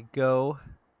 And they go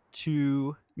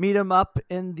to meet him up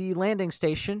in the landing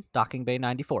station, Docking Bay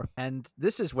 94. And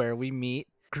this is where we meet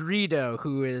Greedo,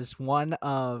 who is one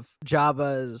of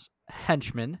Jabba's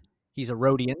henchmen. He's a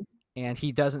Rhodian, and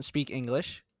he doesn't speak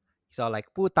English. He's all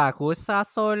like, puta cosa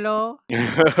solo.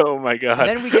 Oh my god. And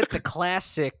then we get the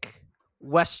classic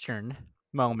Western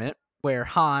moment where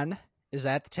Han is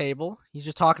at the table. He's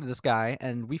just talking to this guy,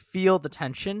 and we feel the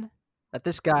tension that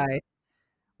this guy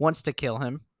wants to kill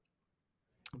him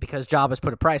because Jabba's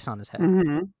put a price on his head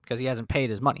because he hasn't paid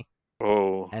his money.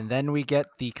 Oh. And then we get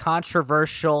the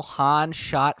controversial Han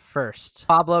shot first.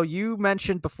 Pablo, you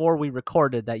mentioned before we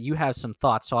recorded that you have some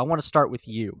thoughts, so I want to start with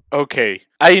you. Okay.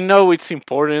 I know it's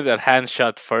important that Han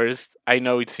shot first. I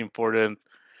know it's important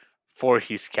for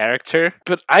his character,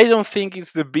 but I don't think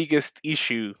it's the biggest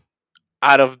issue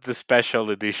out of the special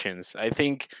editions. I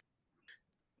think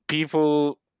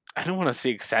people, I don't want to say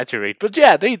exaggerate, but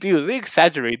yeah, they do. They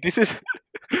exaggerate. This is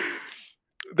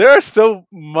there are so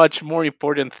much more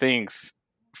important things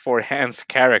for Han's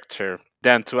character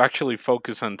than to actually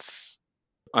focus on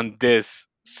this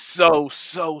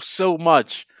so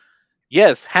much.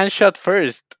 Yes, Han shot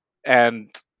first,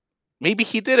 and maybe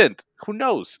he didn't. Who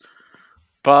knows?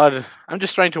 But I'm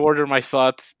just trying to order my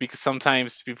thoughts because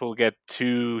sometimes people get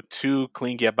too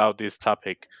clingy about this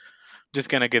topic. Just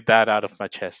gonna get that out of my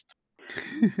chest.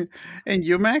 And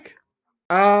you, Mac?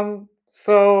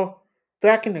 So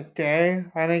back in the day,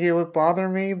 I think it would bother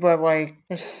me, but like,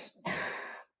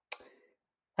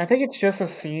 I think it's just a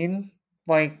scene.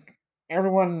 Like,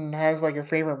 everyone has like a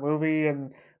favorite movie,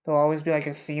 and there'll always be like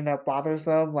a scene that bothers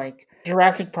them. Like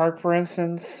Jurassic Park, for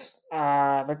instance,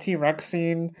 the T-Rex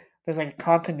scene. There's like a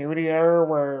continuity error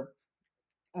where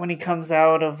when he comes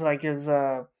out of like his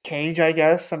cage, I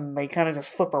guess, and they kind of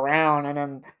just flip around, and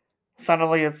then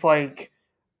suddenly it's like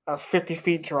a 50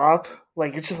 feet drop.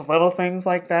 Like, it's just little things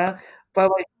like that.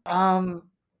 But like,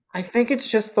 I think it's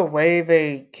just the way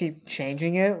they keep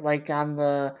changing it. Like on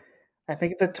I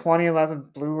think the 2011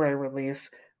 Blu-ray release,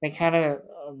 they kind of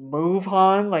move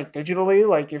Han like digitally.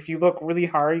 Like if you look really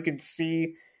hard, you can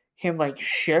see him like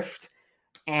shift.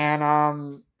 And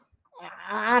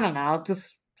I don't know,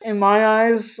 just in my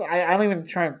eyes, I don't even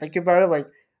try and think about it. Like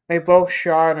they both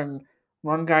shot, and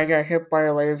one guy got hit by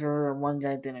a laser, and one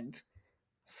guy didn't.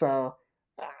 So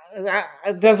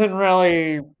it doesn't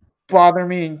really bother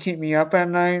me and keep me up at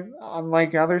night,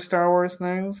 unlike other Star Wars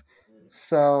things.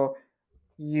 So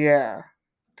yeah,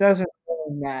 doesn't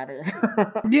really matter.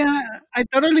 Yeah, I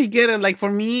totally get it. Like for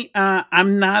me,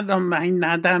 I'm not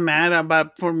that mad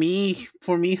about for me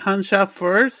Han shot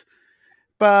first,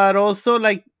 but also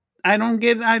like I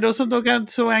also don't get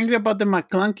so angry about the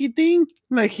McClunky thing.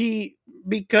 Like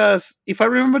because if I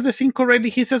remember the scene correctly,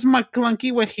 he says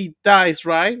McClunky when he dies,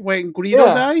 right? When Greedo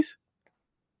Yeah. dies.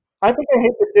 I think I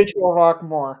hate the digital rock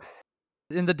more.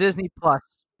 In the Disney Plus,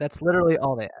 that's literally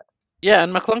all they had. Yeah,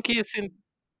 and McClunky is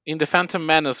in the Phantom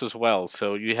Menace as well,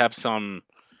 so you have some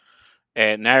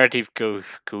narrative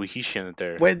cohesion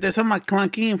there. Wait, there's a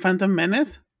McClunky in Phantom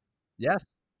Menace? Yes,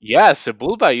 Yeah,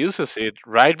 Sebulba uses it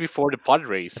right before the pod it's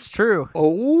race. true.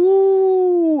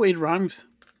 Oh, it rhymes.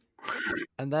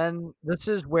 And then this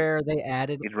is where they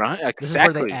added Exactly. This is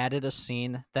where they added a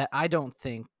scene that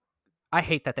I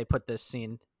hate that they put this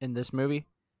scene in this movie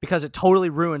because it totally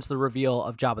ruins the reveal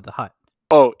of Jabba the Hutt.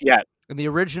 Oh, yeah. In the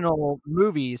original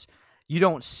movies, you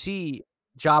don't see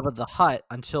Jabba the Hutt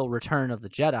until Return of the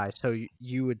Jedi, so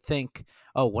you would think,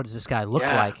 oh, what does this guy look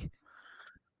Yeah. like?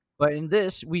 But in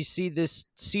this, we see this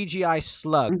CGI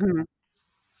slug, Mhm.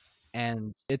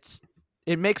 and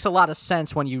it makes a lot of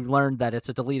sense when you learn that it's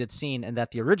a deleted scene and that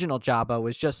the original Jabba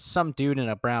was just some dude in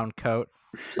a brown coat.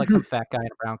 It's like some fat guy in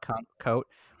a brown coat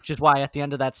Which is why at the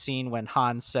end of that scene when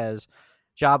Han says,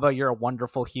 Jabba, you're a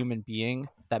wonderful human being,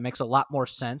 that makes a lot more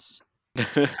sense.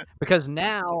 Because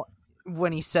now,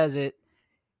 when he says it,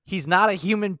 he's not a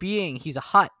human being. He's a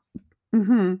Hutt.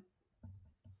 Mm-hmm.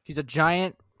 He's a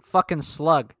giant fucking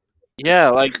slug. Yeah,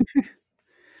 like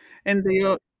And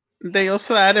they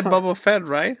also added Boba Fett,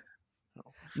 right?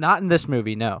 Not in this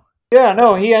movie, no. Yeah,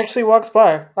 no, he actually walks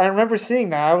by. I remember seeing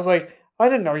that. I was like, I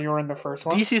didn't know you were in the first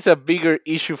one. this is a bigger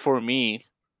issue for me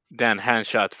than Han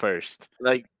shot first.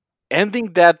 Like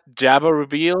ending that Jabba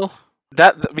reveal,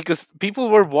 that because people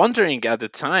were wondering at the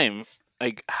time,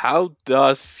 like how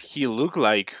does he look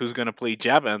like? Who's gonna play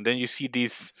Jabba? And then you see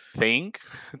this thing,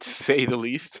 to say the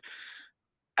least,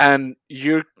 and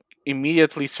you're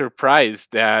immediately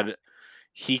surprised that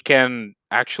he can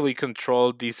actually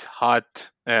control this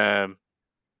hot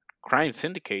crime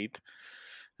syndicate,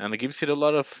 and it gives it a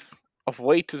lot of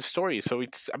weight to the story. So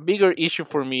it's a bigger issue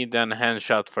for me than Han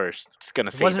shot first. Just gonna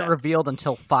It say wasn't that. revealed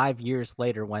until 5 years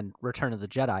later when Return of the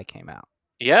Jedi came out.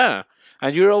 Yeah,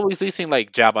 and you're always listening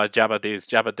like Jabba, Jabba this,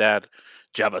 Jabba that,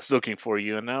 Jabba's looking for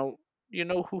you, and now you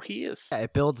know who he is. Yeah,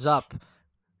 it builds up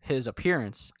his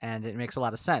appearance, and it makes a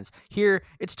lot of sense. Here,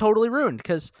 it's totally ruined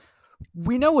because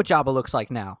we know what Jabba looks like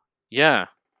now. Yeah,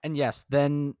 And yes,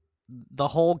 then the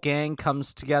whole gang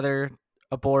comes together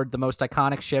aboard the most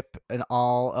iconic ship in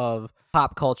all of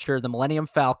pop culture, the Millennium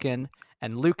Falcon,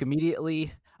 and Luke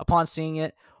immediately, upon seeing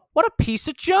it, what a piece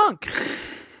of junk!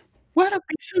 What a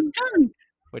piece of junk!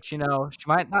 Which, she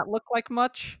might not look like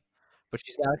much, but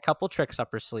she's got a couple tricks up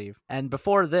her sleeve. And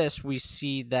before this, we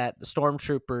see that the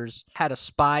stormtroopers had a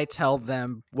spy tell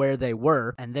them where they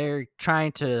were, and they're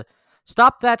trying to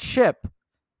stop that ship,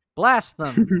 blast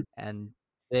them, and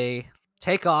they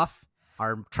take off,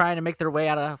 are trying to make their way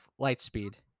out of light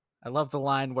speed. I love the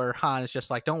line where Han is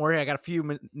just like, don't worry, I got a few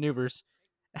maneuvers.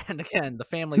 And again, the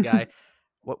Family Guy,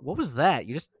 what was that?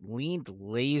 You just leaned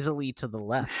lazily to the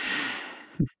left.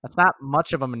 That's not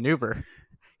much of a maneuver.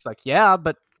 He's like, yeah,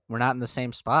 but we're not in the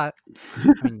same spot.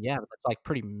 I mean, yeah, but it's like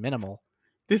pretty minimal.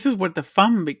 This is where the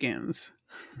fun begins.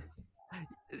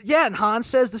 Yeah, and Han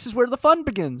says this is where the fun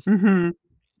begins. Mm-hmm.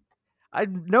 I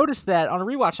noticed that on a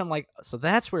rewatch. I'm like, so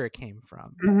that's where it came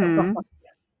from. Mm-hmm.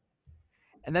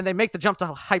 And then they make the jump to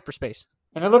hyperspace.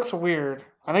 And it looks weird.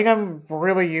 I think I'm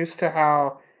really used to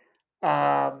how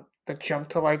the jump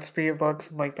to light speed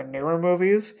looks in like the newer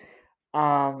movies.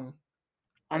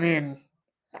 I mean,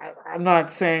 I'm not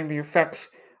saying the effects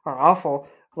are awful.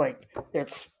 Like,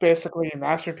 it's basically a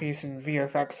masterpiece in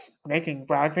VFX making,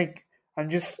 but I think I'm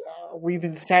just we've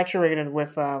been saturated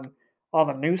with all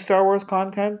the new Star Wars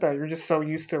content that you're just so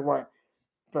used to what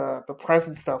the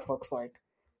present stuff looks like.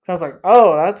 So I was like,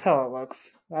 oh, that's how it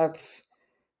looks. That's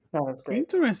great.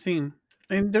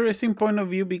 Interesting point of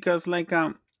view, because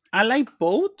I like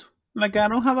both. Like, I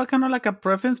don't have a kind of like a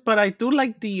preference, but I do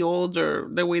like the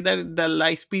way that the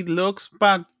light speed looks.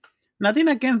 But nothing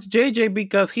against JJ,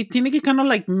 because he technically kind of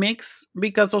like mix,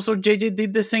 because also JJ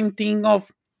did the same thing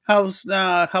of how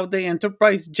the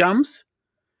Enterprise jumps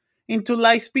into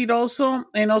light speed also,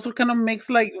 and also kind of makes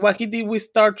like what he did with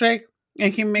Star Trek,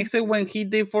 and he makes it when he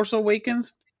did Force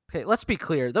Awakens. Okay, let's be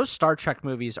clear. Those Star Trek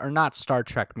movies are not Star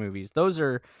Trek movies. Those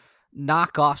are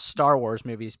knockoff Star Wars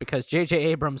movies, because J.J.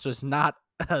 Abrams was not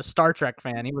a Star Trek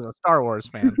fan. He was a Star Wars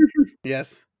fan.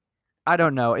 Yes. I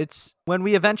don't know. It's when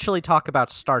we eventually talk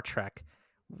about Star Trek,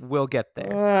 we'll get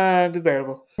there.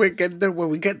 Debatable. We get there when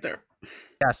we get there.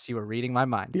 Yes, you were reading my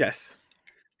mind. Yes.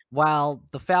 While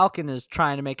the Falcon is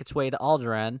trying to make its way to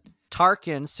Alderaan,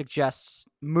 Tarkin suggests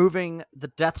moving the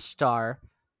Death Star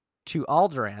to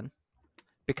Alderaan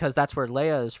because that's where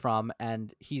Leia is from,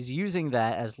 and he's using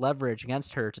that as leverage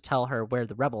against her to tell her where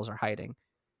the rebels are hiding.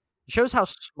 It shows how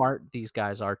smart these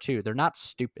guys are, too. They're not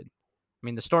stupid. I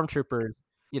mean, the stormtroopers,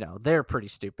 they're pretty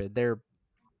stupid. They're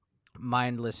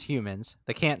mindless humans.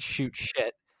 They can't shoot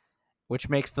shit, which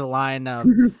makes the line of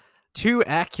too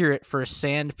accurate for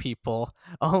sand people.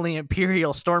 Only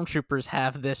Imperial stormtroopers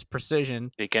have this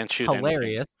precision. they can't shoot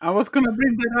Hilarious. I was gonna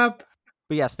bring that up.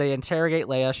 But yes, they interrogate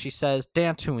Leia. She says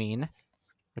Dantooine,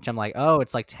 which I'm like, oh,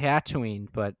 it's like Tatooine,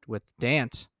 but with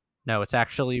Dant. No, it's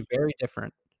actually very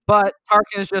different. But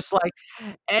Tarkin is just like,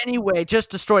 anyway, just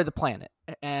destroy the planet.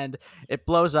 And it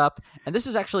blows up. And this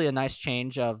is actually a nice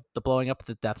change of the blowing up of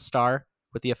the Death Star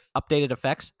with the updated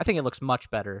effects. I think it looks much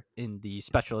better in the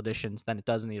special editions than it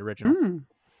does in the original.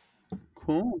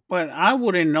 Cool. But I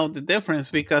wouldn't know the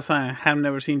difference because I have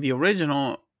never seen the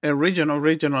original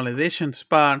editions.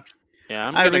 But Yeah,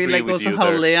 I'm I gonna really agree like with also you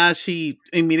how there. Leia, she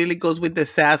immediately goes with the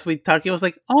sass with Tarkin. I was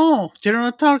like, oh,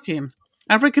 General Tarkin,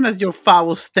 I recognize your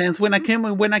foul stance when I came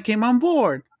on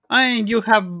board. and you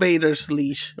have Vader's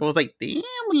leash. I was like, damn,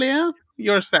 Leia,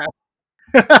 you're sad.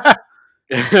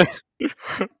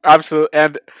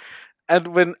 Absolutely, and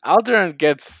when Alderaan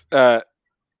gets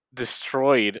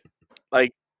destroyed,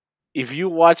 like if you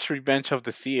watch Revenge of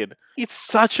the Sith, it's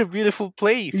such a beautiful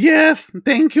place. Yes,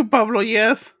 thank you, Pablo.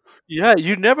 Yes. Yeah,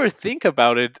 you never think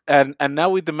about it, and now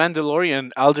with the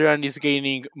Mandalorian, Alderaan is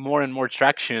gaining more and more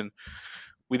traction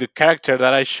with a character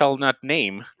that I shall not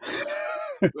name.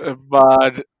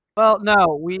 But Well,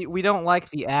 no, we don't like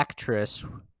the actress.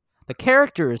 The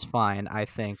character is fine, I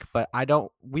think, but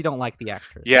we don't like the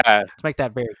actress. yeah, Let's make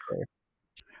that very clear.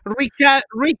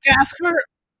 Recast her.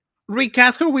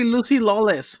 Recast her with Lucy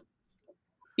Lawless.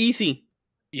 Easy.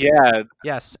 yeah,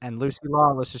 Yes, and Lucy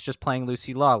Lawless is just playing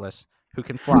Lucy Lawless, who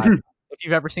can fly. If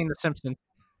you've ever seen The Simpsons.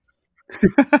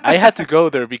 I had to go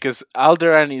there because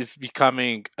Alderaan is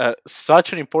becoming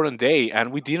such an important day,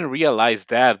 and we didn't realize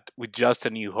that with Just a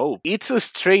New Hope. It's a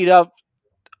straight up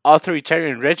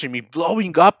authoritarian regime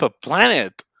blowing up a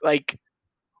planet. Like,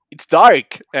 it's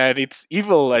dark and it's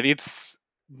evil and it's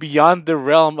beyond the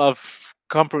realm of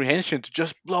comprehension to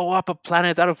just blow up a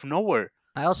planet out of nowhere.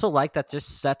 I also like that this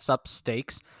sets up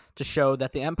stakes to show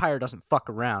that the Empire doesn't fuck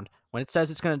around. When it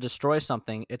says it's going to destroy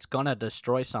something, it's going to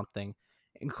destroy something,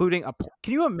 including a.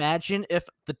 Can you imagine if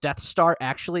the Death Star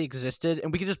actually existed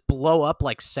and we could just blow up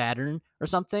like Saturn or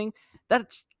something?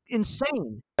 That's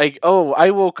insane. Like, oh,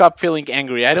 I woke up feeling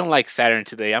angry. I don't like Saturn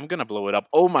today. I'm gonna blow it up.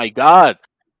 Oh my god.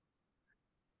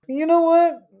 You know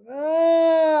what?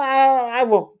 I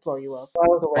won't blow you up. That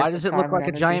was a waste Why of does it time look and like a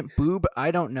energy. giant boob?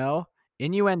 I don't know.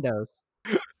 Innuendos.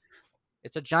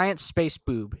 It's a giant space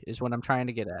boob, is what I'm trying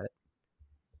to get at it.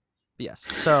 Yes.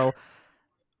 So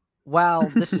while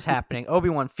this is happening,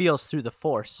 Obi-Wan feels through the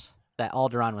Force that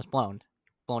Alderaan was blown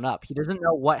up. He doesn't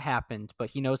know what happened,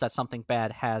 but he knows that something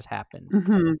bad has happened.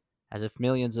 Mhm. As if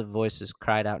millions of voices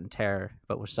cried out in terror,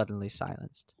 but were suddenly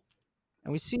silenced.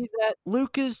 And we see that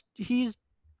Luke he's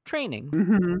training,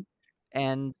 Mhm.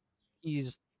 and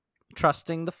he's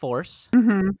trusting the Force.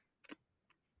 Mhm.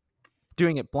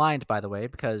 Doing it blind, by the way,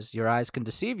 because your eyes can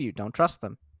deceive you. Don't trust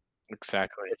them.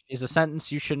 Exactly. Is a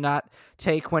sentence you should not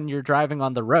take when you're driving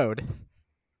on the road.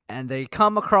 And they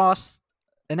come across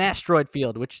an asteroid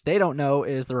field, which they don't know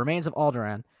is the remains of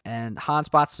Alderaan. And Han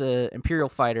spots an Imperial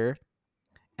fighter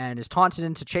and is taunted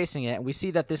into chasing it. And we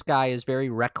see that this guy is very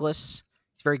reckless.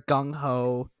 He's very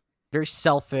gung-ho, very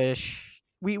selfish.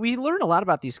 We learn a lot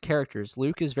about these characters.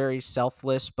 Luke is very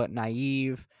selfless but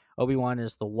naive. Obi-Wan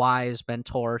is the wise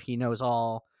mentor. He knows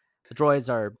all. The droids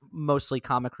are mostly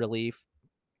comic relief,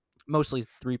 mostly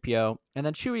 3PO. And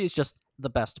then Chewie is just the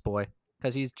best boy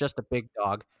because he's just a big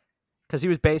dog. Because he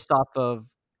was based off of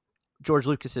George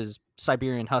Lucas's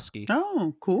Siberian Husky.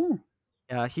 Oh, cool.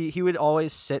 He would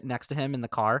always sit next to him in the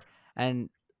car, and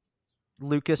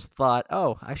Lucas thought,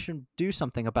 oh, I should do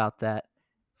something about that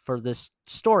for this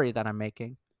story that I'm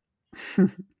making.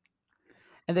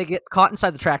 And they get caught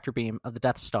inside the tractor beam of the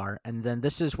Death Star, and then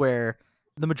this is where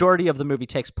the majority of the movie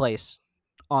takes place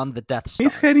on the Death Star.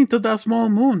 He's heading to that small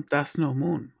moon. That's no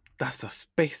moon. That's a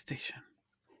space station.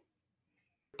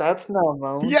 That's no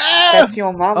moon. Yes! That's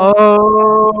your mama.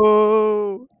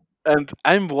 Oh! And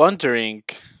I'm wondering,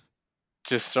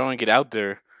 just throwing it out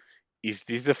there, is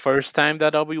this the first time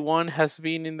that Obi-Wan has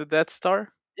been in the Death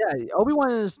Star? Yeah,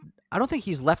 Obi-Wan is... I don't think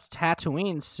he's left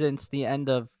Tatooine since the end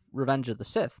of Revenge of the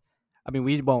Sith. I mean,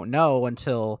 we won't know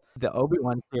until the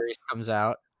Obi-Wan series comes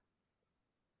out.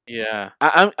 Yeah.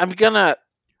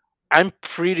 I'm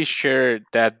pretty sure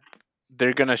that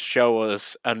they're gonna show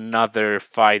us another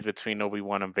fight between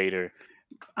Obi-Wan and Vader.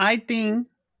 I think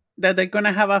that they're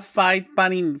gonna have a fight,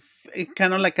 but in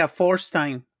kind of like a Force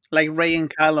time, like Rey and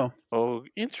Kylo. Oh,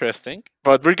 interesting.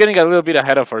 But we're getting a little bit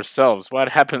ahead of ourselves. What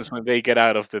happens when they get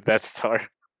out of the Death Star?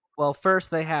 Well,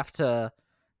 first they have to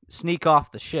sneak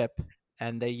off the ship,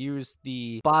 and they use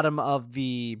the bottom of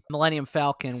the Millennium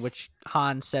Falcon, which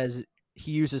Han says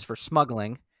he uses for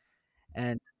smuggling.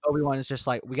 And Obi-Wan is just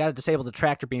like, we got to disable the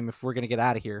tractor beam if we're going to get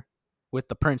out of here with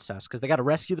the princess, because they got to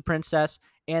rescue the princess,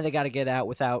 and they got to get out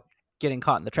without getting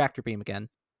caught in the tractor beam again.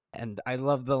 And I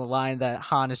love the line that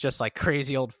Han is just like,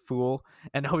 crazy old fool,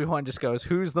 and Obi-Wan just goes,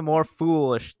 who's the more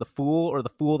foolish, the fool or the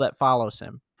fool that follows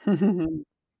him?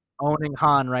 Owning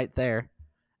Han right there.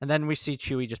 And then we see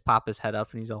Chewie just pop his head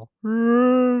up, and he's all,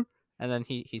 and then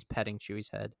he's petting Chewie's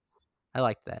head. I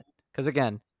like that, because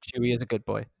again, Chewie is a good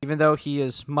boy, even though he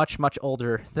is much, much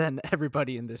older than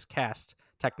everybody in this cast,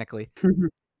 technically.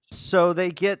 So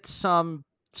they get some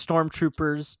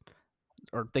stormtroopers,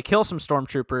 or they kill some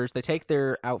stormtroopers. They take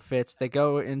their outfits. They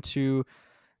go into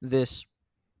this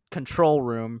control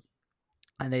room,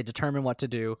 and they determine what to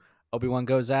do. Obi-Wan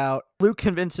goes out. Luke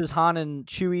convinces Han and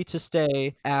Chewie to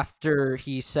stay after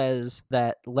he says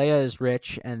that Leia is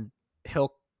rich and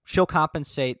she'll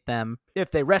compensate them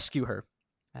if they rescue her.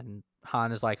 And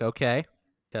Han is like, okay,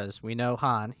 because we know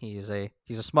Han. He's a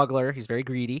smuggler. He's very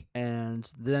greedy.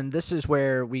 And then this is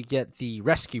where we get the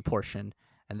rescue portion,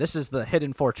 and this is the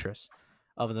hidden fortress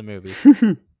of the movie.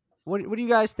 What do you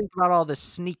guys think about all this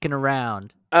sneaking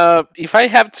around? If I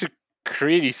have to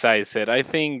criticize it, I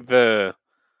think the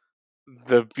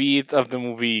beat of the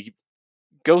movie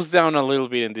goes down a little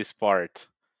bit in this part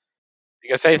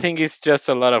because I think it's just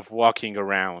a lot of walking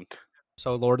around.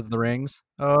 So Lord of the Rings.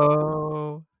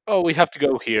 Oh, We have to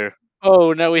go here.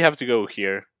 Oh, now we have to go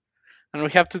here, and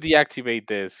we have to deactivate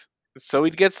this. So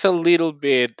it gets a little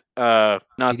bit not.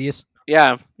 tedious.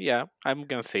 Yeah, I'm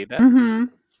gonna say that. Hmm.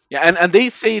 Yeah, and they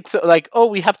say it's like, oh,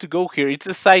 we have to go here. It's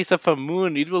the size of a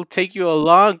moon. It will take you a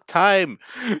long time.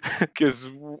 Because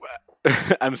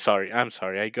I'm sorry.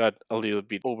 I got a little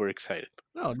bit overexcited.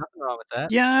 No, nothing wrong with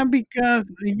that. Yeah, because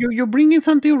you're bringing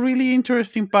something really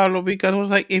interesting, Pablo. Because I was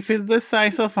like, if it's the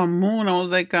size of a moon, I was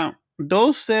like,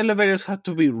 those elevators have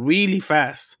to be really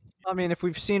fast. I mean, if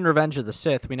we've seen Revenge of the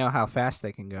Sith, we know how fast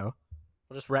they can go.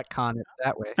 We'll just retcon it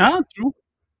that way. Ah, true.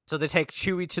 So they take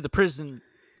Chewie to the prison.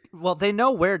 Well, they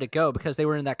know where to go because they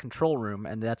were in that control room,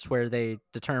 and that's where they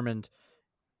determined,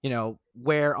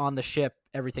 where on the ship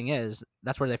everything is.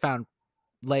 That's where they found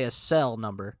Leia's cell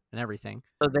number and everything.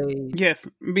 So they Yes,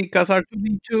 because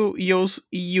R2D2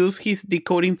 use his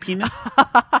decoding penis.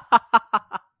 I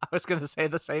was going to say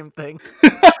the same thing.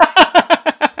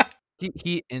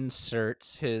 He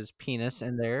inserts his penis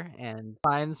in there and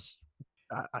finds.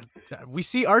 We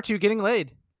see R2 getting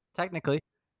laid, technically.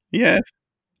 Yes.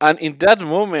 And in that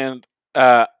moment,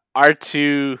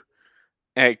 R2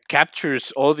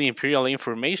 captures all the Imperial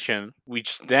information,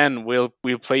 which then will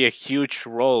play a huge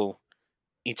role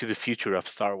into the future of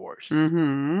Star Wars.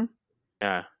 Mm-hmm.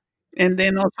 Yeah. And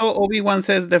then also Obi-Wan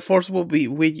says the Force will be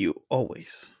with you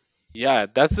always. Yeah,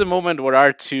 that's the moment where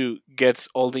R2 gets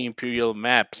all the Imperial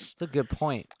maps. That's a good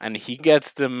point. And he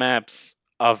gets the maps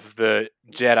of the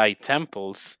Jedi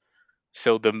temples.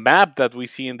 So the map that we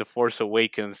see in The Force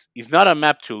Awakens is not a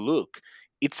map to Luke.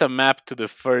 It's a map to the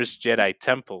first Jedi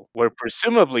temple, where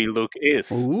presumably Luke is.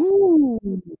 Ooh.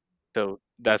 So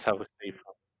that's how they.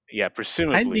 Yeah, I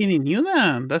presumably. didn't knew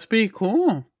that. That's pretty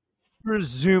cool.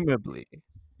 Presumably.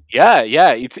 Yeah.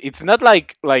 It's not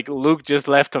like Luke just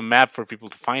left a map for people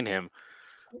to find him.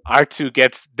 R2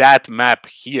 gets that map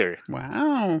here.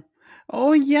 Wow.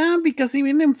 Oh yeah, because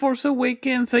even in Force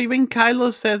Awakens, even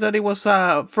Kylo says that it was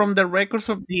from the records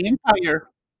of the Empire.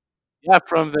 Yeah,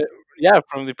 from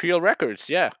the Imperial records.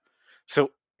 Yeah,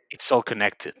 so it's all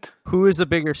connected. Who is the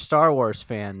bigger Star Wars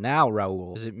fan now,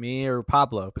 Raul? Is it me or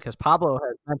Pablo? Because Pablo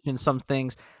has mentioned some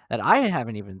things that I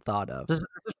haven't even thought of. This is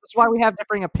why we have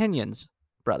differing opinions,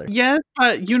 brother. Yes,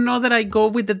 but you know that I go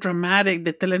with the dramatic,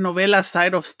 the telenovela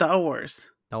side of Star Wars.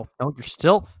 No, you're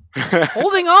still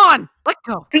holding on. Let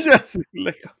go. Yes,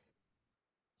 like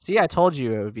See, I told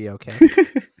you it would be okay.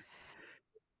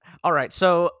 All right,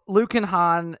 so Luke and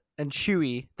Han and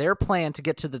Chewie, their plan to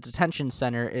get to the detention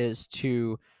center is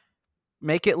to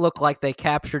make it look like they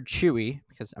captured Chewie,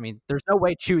 because, I mean, there's no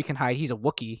way Chewie can hide. He's a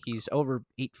Wookiee. He's over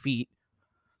 8 feet.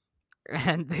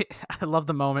 And I love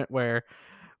the moment where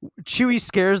Chewie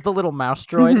scares the little mouse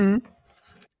droid. Mhm.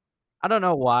 I don't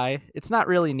know why. It's not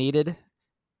really needed,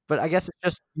 but I guess it's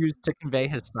just used to convey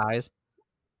his size.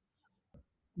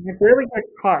 You barely get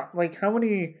caught. Like, how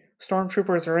many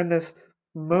stormtroopers are in this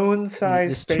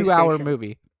moon-sized This space 2-hour station?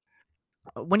 movie.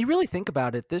 When you really think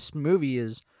about it, this movie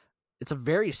it's a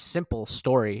very simple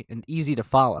story and easy to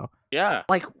follow. Yeah,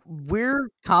 Like, we're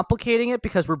complicating it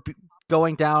because we're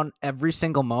going down every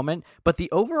single moment, but the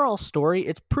overall story,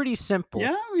 it's pretty simple.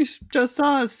 Yeah, it's just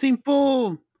a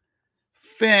simple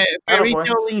fairy Attaboy.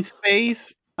 tale in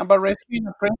space about rescuing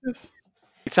a princess.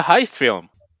 it's a heist film.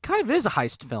 Kind of is a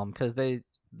heist film because the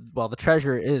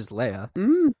treasure is Leia.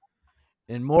 Mm.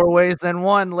 In more ways than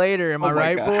one later, am Oh I my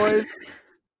right, God. boys?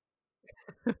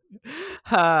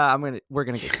 We're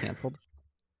gonna get canceled.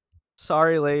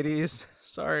 Sorry, ladies.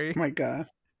 Sorry. Oh my God.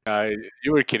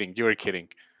 You were kidding.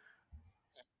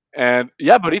 And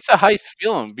yeah, but it's a heist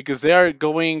film because they are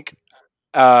going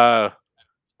in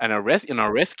a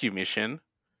rescue mission,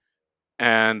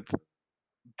 and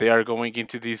they are going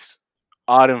into this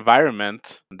odd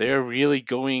environment. They are really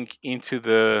going into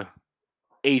the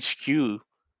HQ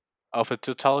of a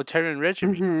totalitarian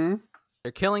regime. Hmm.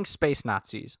 They're killing space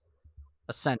Nazis,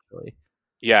 essentially.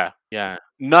 Yeah.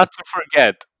 Not to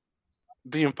forget,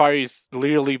 the Empire is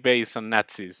literally based on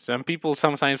Nazis. Some people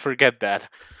sometimes forget that.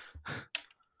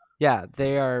 Yeah,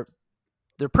 they are.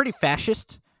 they're pretty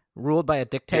fascist, ruled by a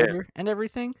dictator and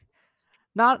everything.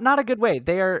 Not a good way.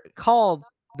 They are called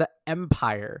the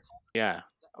Empire. Yeah.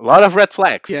 A lot of red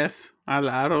flags. Yes, a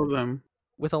lot of them.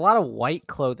 With a lot of white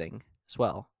clothing as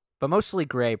well, but mostly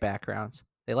gray backgrounds.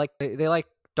 They like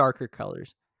darker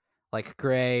colors, like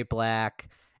gray, black,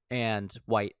 and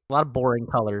white. A lot of boring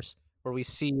colors. Where we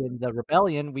see in the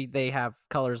rebellion, they have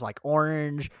colors like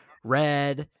orange,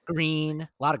 red, green, a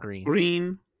lot of green.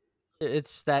 Green.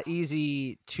 It's that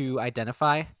easy to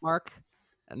identify, Mark.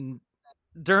 And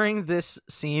during this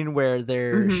scene where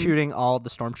they're shooting all the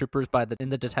stormtroopers in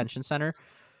the detention center,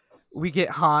 we get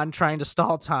Han trying to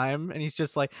stall time, and he's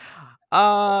just like,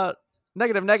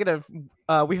 negative.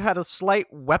 We've had a slight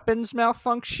weapons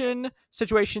malfunction.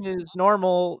 Situation is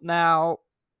normal now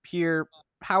here.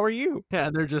 How are you? Yeah,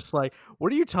 and they're just like,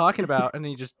 what are you talking about? And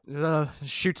he just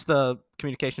shoots the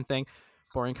communication thing.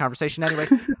 Boring conversation anyway.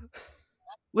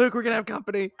 Luke, we're going to have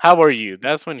company. How are you?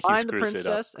 That's when he Find the screws it up.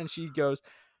 princess, and she goes,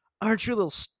 aren't you a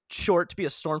little short to be a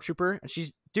stormtrooper? And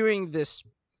she's doing this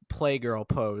playgirl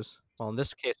pose. Well, in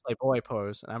this case, playboy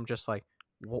pose. And I'm just like,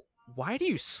 why do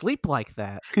you sleep like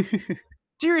that?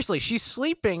 Seriously, she's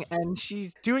sleeping and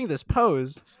she's doing this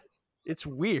pose. It's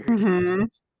weird.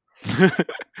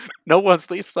 No one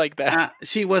sleeps like that.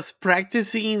 She was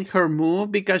practicing her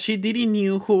move because she didn't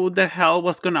knew who the hell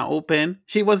was gonna open.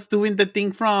 She was doing the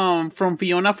thing from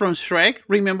Fiona from Shrek.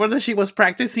 Remember that she was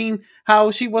practicing how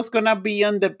she was gonna be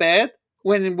on the bed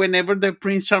whenever the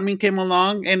Prince Charming came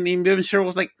along, and even sure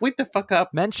was like, "Wait the fuck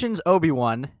up." Mentions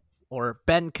Obi-Wan or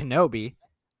Ben Kenobi.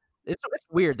 It's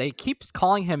weird. They keep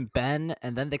calling him Ben,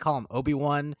 and then they call him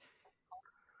Obi-Wan.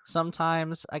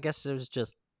 Sometimes, I guess it was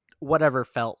just whatever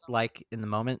felt like in the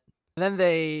moment. And then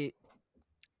they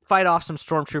fight off some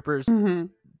stormtroopers,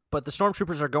 but the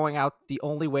stormtroopers are going out the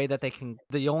only way that they can,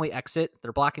 the only exit.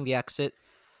 They're blocking the exit.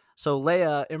 So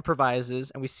Leia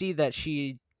improvises, and we see that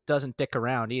she doesn't dick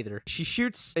around either. She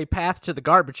shoots a path to the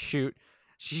garbage chute.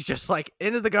 She's just like,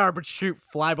 into the garbage chute,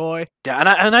 flyboy.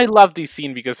 Yeah, and I love this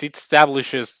scene because it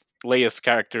establishes Leia's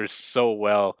character so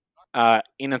well.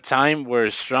 In a time where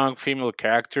strong female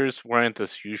characters weren't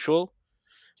as usual,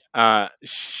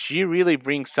 she really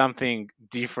brings something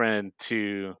different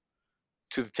to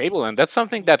the table, and that's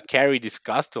something that Carrie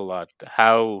discussed a lot.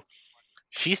 How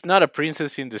she's not a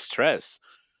princess in distress.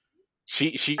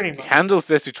 She handles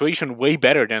the situation way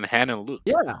better than Han and Luke.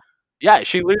 Yeah,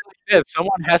 she literally says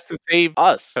someone has to save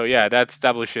us. So yeah, that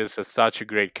establishes such a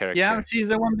great character. Yeah, she's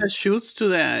the one that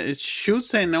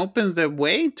shoots and opens the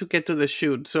way to get to the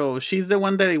chute. So she's the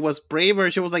one that was braver.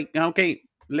 She was like, okay,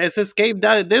 let's escape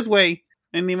this way.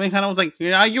 And even Hannah was like,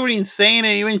 yeah, you're insane.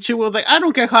 And even she was like, I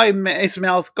don't care how it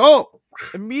smells. Go.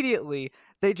 Immediately,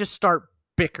 they just start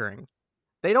bickering.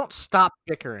 They don't stop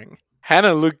bickering. Han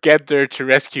and Luke get there to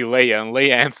rescue Leia, and Leia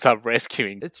ends up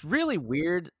rescuing. It's really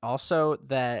weird also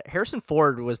that Harrison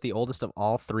Ford was the oldest of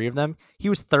all three of them. He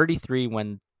was 33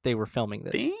 when they were filming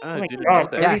this.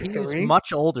 Yeah, he's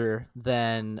much older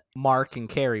than Mark and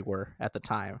Carrie were at the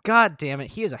time. God damn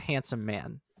it, he is a handsome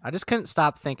man. I just couldn't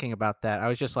stop thinking about that. I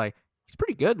was just like, he's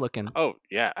pretty good looking. Oh,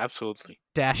 yeah, absolutely.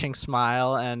 Dashing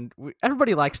smile, and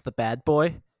everybody likes the bad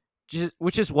boy,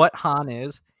 which is what Han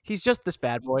is. He's just this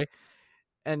bad boy.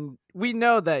 And we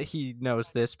know that he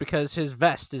knows this because his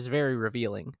vest is very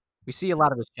revealing. We see a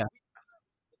lot of his chest.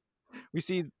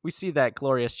 We see that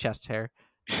glorious chest hair.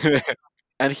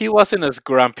 And he wasn't as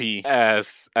grumpy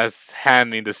as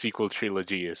Han in the sequel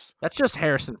trilogy is. That's just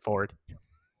Harrison Ford.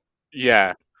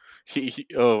 Yeah. He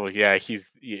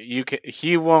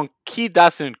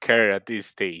doesn't care at this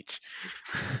stage.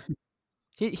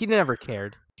 He never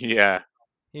cared. Yeah.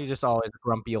 He's just always a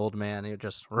grumpy old man. He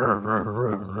just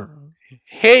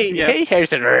Hey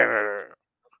Harrison,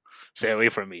 stay away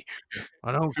from me.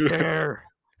 I don't care.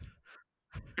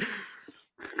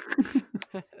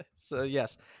 So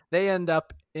yes, they end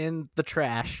up in the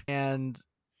trash, and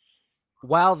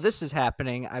while this is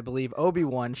happening, I believe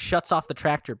Obi-Wan shuts off the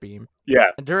tractor beam. Yeah.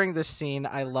 And during this scene,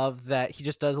 I love that he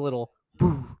just does a little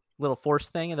force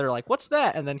thing, and they're like, "What's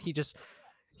that?" And then he's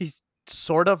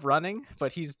sort of running,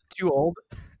 but he's too old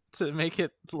to make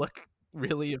it look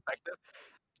really effective.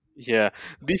 Yeah,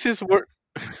 this is where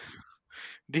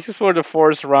the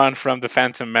force run from the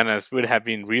Phantom Menace would have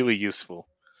been really useful.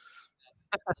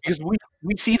 Because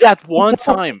we see that one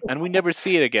time and we never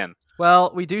see it again.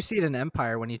 Well, we do see it in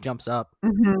Empire when he jumps up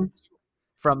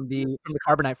from the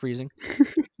carbonite freezing.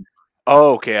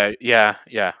 Oh, okay. Yeah.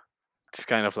 It's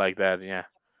kind of like that, yeah.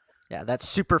 Yeah, that's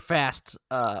super fast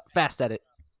edit.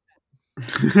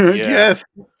 Yes.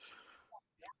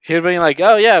 He'll be like,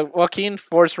 oh yeah, Joaquin,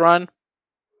 force run,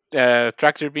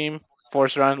 tractor beam,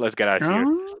 force run, let's get out of here.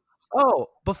 Oh,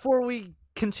 before we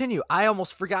continue, I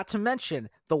almost forgot to mention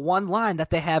the one line that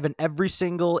they have in every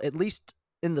single, at least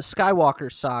in the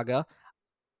Skywalker saga.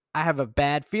 I have a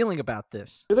bad feeling about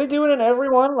this. Do they do it in every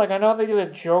one? Like, I know they did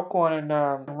a joke one in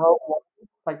Rogue One.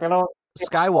 Like, they don't...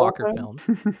 Skywalker Okay. film,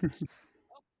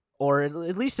 or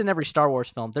at least in every Star Wars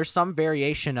film, there's some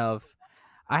variation of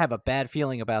I have a bad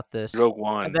feeling about this. Rogue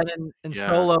One. And then in Yeah.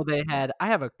 Solo, they had I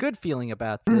have a good feeling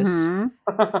about this. Mhm.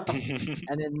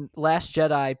 And in Last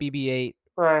Jedi, BB-8,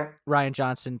 Right. Ryan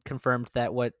Johnson confirmed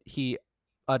that what he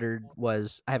uttered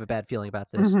was I have a bad feeling about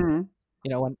this. Mhm.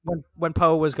 You know, when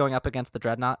Poe was going up against the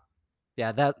Dreadnought,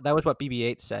 yeah, that was what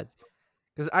BB-8 said.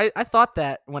 Because I thought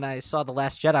that when I saw The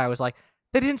Last Jedi, I was like,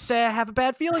 they didn't say I have a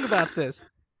bad feeling about this,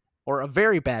 or a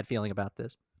very bad feeling about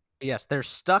this. But yes, they're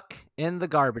stuck in the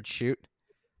garbage chute,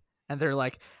 and they're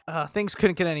like, things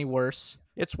couldn't get any worse.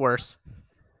 It's worse.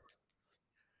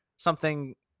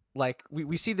 Something like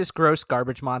we see this gross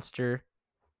garbage monster,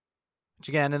 which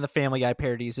again in the Family Guy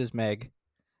parodies is Meg.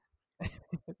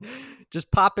 Just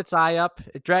pop its eye up.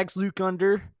 It drags Luke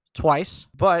under twice,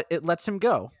 but it lets him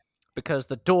go because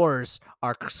the doors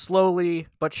are slowly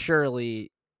but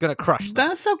surely gonna crush them.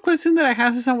 That's a question that I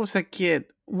had since I was a kid.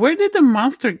 Where did the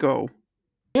monster go?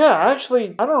 Yeah,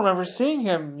 actually, I don't remember seeing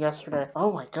him yesterday.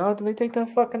 Oh my god, did they take that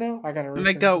fucking out? I gotta read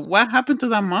Like, this. what happened to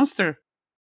that monster?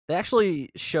 They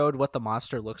actually showed what the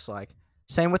monster looks like.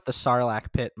 Same with the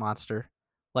Sarlacc pit monster.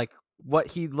 Like what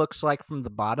he looks like from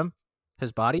the bottom,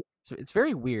 his body. It's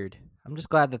very weird. I'm just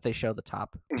glad that they show the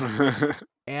top.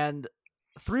 And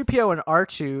 3PO and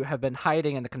R2 have been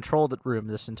hiding in the control room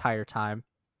this entire time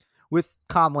with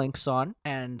comlinks on.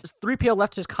 And 3PO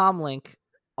left his comlink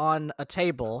on a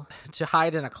table to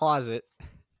hide in a closet.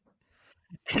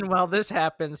 And while this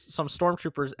happens, some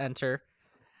stormtroopers enter.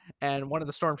 And one of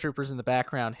the stormtroopers in the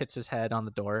background hits his head on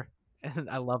the door. And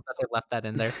I love that they left that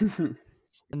in there.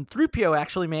 And 3PO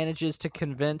actually manages to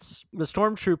convince the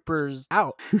stormtroopers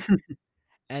out.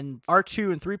 And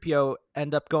R2 and 3PO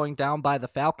end up going down by the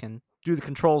Falcon, do the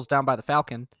controls down by the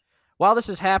Falcon. While this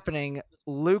is happening,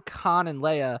 Luke, Han, and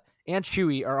Leia, and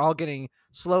Chewie are all getting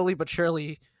slowly but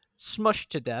surely smushed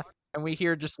to death. And we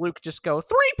hear just Luke just go,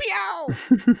 3PO!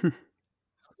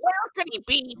 Where could he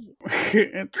be?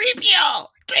 3PO!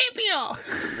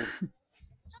 3PO!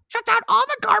 Shut down all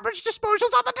the garbage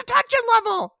disposals on the detention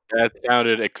level! That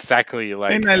sounded exactly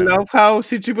like And I him. love how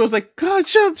C-3PO was like, God,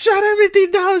 shut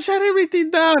everything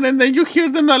down. And then you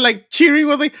hear them like cheering,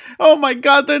 was like, oh my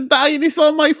God, they're dying. It's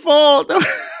all my fault.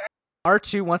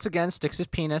 R2 once again sticks his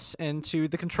penis into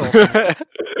the control center.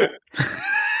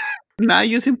 Not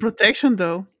using protection,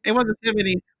 though. It was the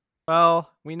 70s. Well,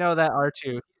 we know that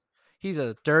R2, he's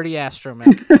a dirty astromech.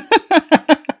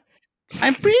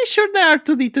 I'm pretty sure that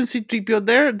R2D2 and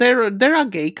C-3PO, they're a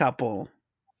gay couple.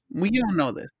 We don't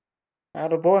know this.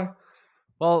 Attaboy.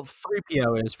 Well,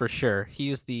 3PO is for sure.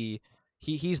 He's the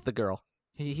girl.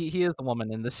 He is the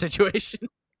woman in this situation.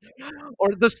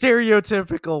 Or the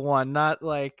stereotypical one, not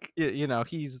like you know,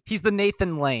 he's the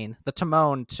Nathan Lane, the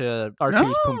Timon to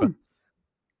R2's Pumbaa.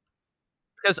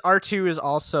 Because R2 is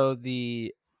also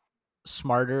the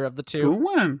smarter of the two. Good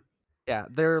one. Yeah,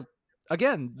 they're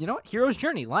again, you know what? Hero's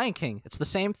Journey, Lion King. It's the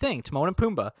same thing. Timon and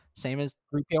Pumbaa, same as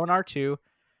 3PO and R2.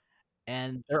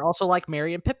 And they're also like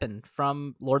Merry and Pippin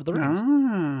from Lord of the Rings.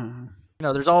 Ah. You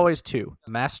know, there's always two, a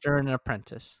master and an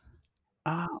apprentice.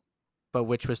 Ah. But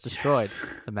which was destroyed?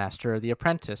 The master or the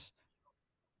apprentice?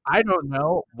 I don't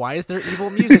know. Why is there evil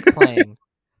music playing?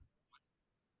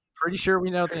 Pretty sure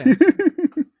we know the answer.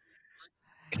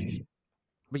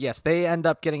 But yes, they end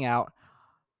up getting out.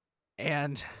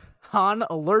 And Han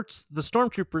alerts the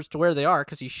stormtroopers to where they are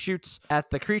because he shoots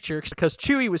at the creature because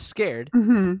Chewie was scared.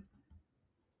 Mm-hmm.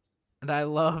 And I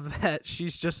love that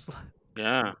she's just,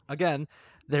 Yeah. again,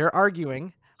 they're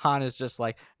arguing. Han is just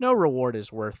like, no reward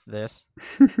is worth this.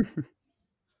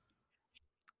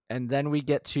 And then we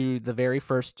get to the very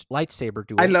first lightsaber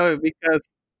duel. I love it because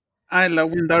I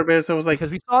love when Darth Vader was like,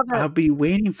 because we saw that. I'll be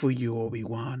waiting for you,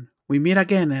 Obi-Wan. We meet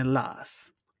again at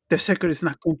last. The secret is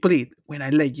not complete. When I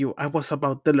let you, I was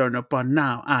about to learn, but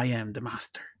now I am the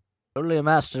master. Only a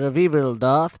master of evil,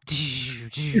 Darth.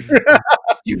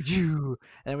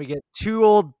 And we get two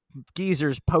old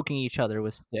geezers poking each other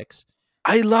with sticks.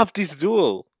 I love this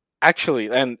duel, actually.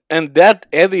 And that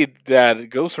edit that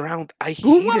goes around, I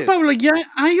Good hate one, it. Pablo. Yeah,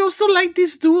 I also like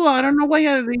this duo. I don't know why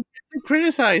I didn't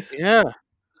criticize. Yeah.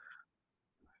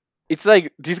 It's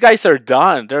like, these guys are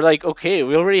done. They're like, okay,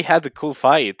 we already had the cool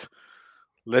fight.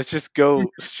 Let's just go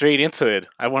straight into it.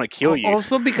 I want to kill you.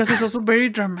 Also because it's also very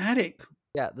dramatic.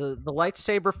 Yeah, the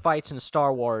lightsaber fights in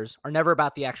Star Wars are never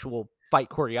about the actual fight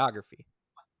choreography.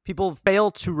 people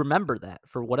fail to remember that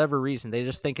for whatever reason. They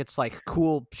just think it's like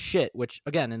cool shit, which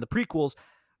again, in the prequels,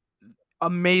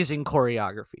 amazing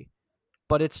choreography.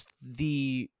 But it's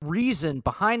the reason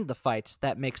behind the fights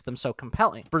that makes them so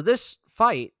compelling. For this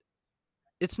fight,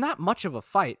 it's not much of a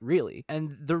fight, really.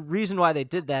 And the reason why they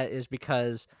did that is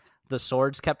because the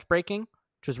swords kept breaking,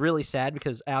 which was really sad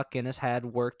because Alec Guinness had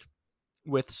worked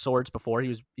with swords before. He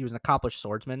was an accomplished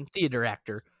swordsman, theater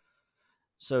actor.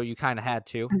 So you kind of had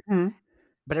to. Mm-hmm.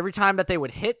 But every time that they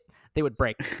would hit, they would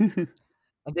break.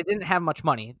 And they didn't have much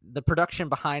money. The production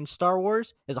behind Star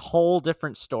Wars is a whole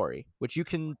different story, which you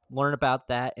can learn about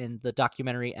that in the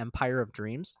documentary Empire of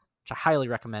Dreams, which I highly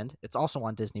recommend. It's also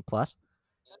on Disney Plus.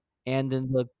 And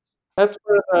in the That's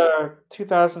where the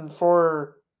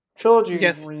 2004 trilogy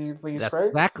Yes. released, that's right?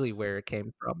 exactly where it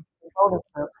came from.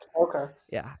 Okay.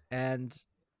 Yeah, and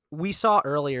we saw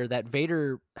earlier that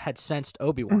Vader had sensed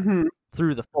Obi-Wan Mhm.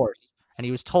 through the Force, and he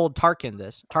was told Tarkin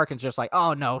this. Tarkin's just like,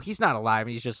 oh no, he's not alive.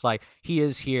 And he's just like, he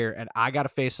is here, and I got to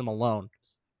face him alone.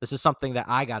 This is something that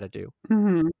I got to do.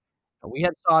 Mhm. We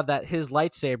had saw that his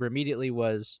lightsaber immediately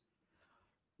was,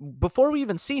 before we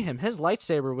even see him, his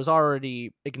lightsaber was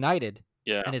already ignited,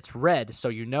 Yeah. and it's red, so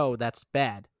you know that's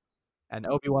bad. And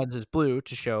Obi-Wan's is blue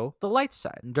to show the light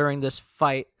side. And during this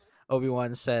fight,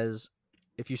 Obi-Wan says,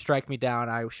 if you strike me down,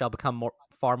 I shall become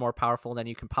far more powerful than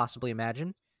you can possibly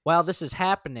imagine. While this is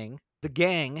happening, the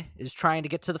gang is trying to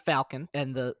get to the Falcon,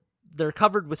 and they're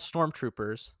covered with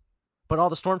stormtroopers, but all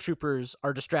the stormtroopers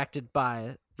are distracted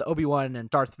by the Obi-Wan and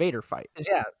Darth Vader fight.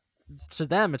 Yeah, to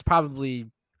them, it's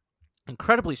probably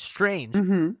incredibly strange,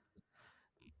 Mhm.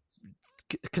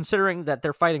 considering that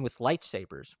they're fighting with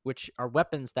lightsabers, which are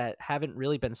weapons that haven't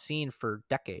really been seen for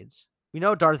decades. We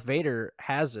know Darth Vader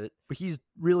has it, but he's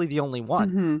really the only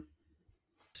one. Mhm.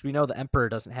 So we know the Emperor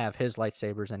doesn't have his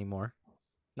lightsabers anymore.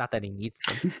 Not that he needs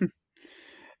them.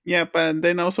 Yeah, but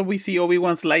then also we see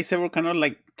Obi-Wan's lightsaber kind of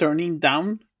like turning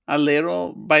down a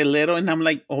little by little, and I'm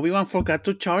like, Obi-Wan forgot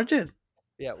to charge it.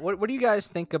 Yeah, what do you guys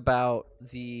think about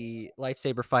the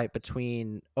lightsaber fight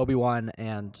between Obi-Wan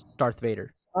and Darth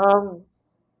Vader?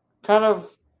 Kind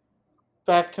of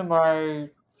back to my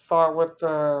thought with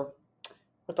the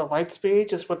light speed,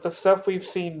 just with the stuff we've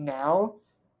seen now,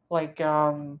 like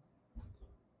in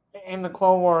the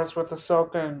Clone Wars with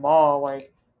Ahsoka and Maul,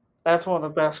 like that's one of the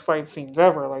best fight scenes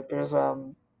ever. Like there's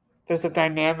a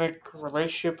dynamic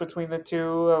relationship between the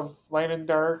two of light and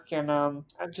dark, and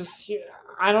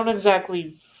I don't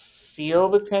exactly feel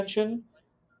the tension,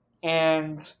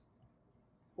 and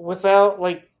without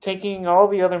like taking all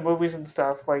the other movies and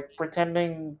stuff, like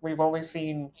pretending we've only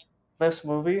seen this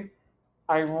movie,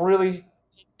 I really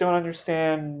don't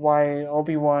understand why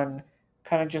Obi-Wan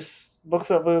kind of just looks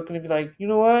at Luke and be like, you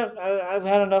know what, I've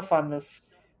had enough on this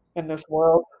in this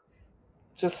world.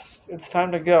 Just it's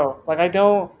time to go. Like I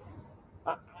don't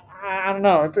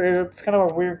know. It's kind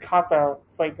of a weird cop out.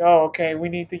 It's like, oh, okay, we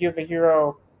need to give the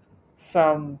hero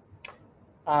some,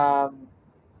 um,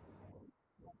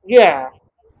 yeah,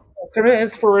 kind of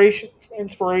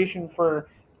inspiration for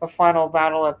a final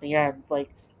battle at the end. Like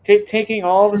taking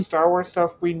all the Star Wars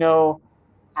stuff we know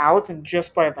out, and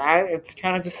just by that, it's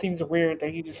kind of just seems weird that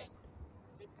he just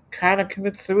kind of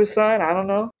commits suicide. I don't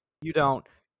know. You don't.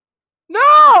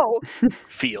 No!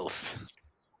 Feels.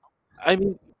 I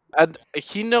mean, and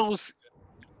he knows,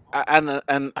 and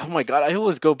oh my god, I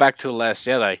always go back to the Last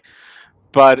Jedi,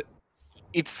 but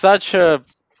it's such a,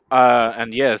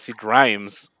 and yes, it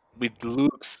rhymes with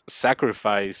Luke's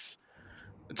sacrifice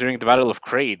during the Battle of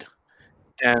Craid,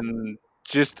 and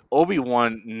just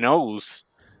Obi-Wan knows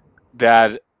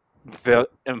that the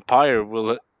Empire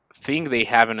will think they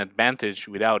have an advantage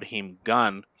without him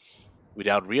gone,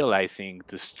 without realizing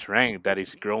the strength that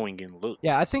is growing in Luke.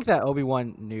 Yeah, I think that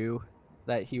Obi-Wan knew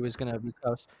that he was going to be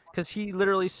toast, because he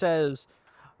literally says,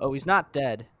 oh, he's not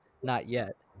dead, not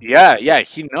yet. Yeah,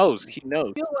 he knows. He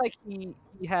knows. I feel like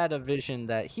he had a vision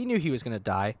that he knew he was going to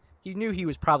die. He knew he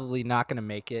was probably not going to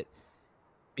make it,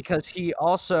 because he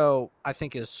also, I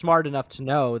think, is smart enough to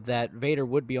know that Vader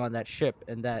would be on that ship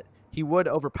and that he would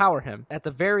overpower him. At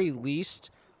the very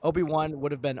least, Obi-Wan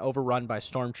would have been overrun by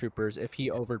stormtroopers if he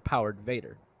overpowered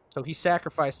Vader. So he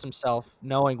sacrificed himself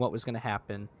knowing what was going to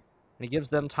happen, and he gives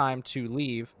them time to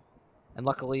leave. And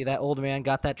luckily, that old man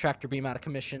got that tractor beam out of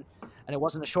commission, and it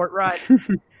wasn't a short ride.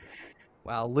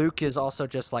 While Luke is also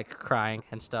just like crying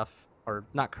and stuff, or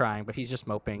not crying, but he's just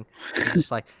moping. He's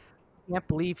just like, I can't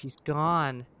believe he's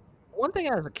gone. One thing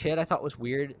as a kid I thought was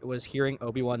weird was hearing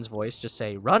Obi-Wan's voice just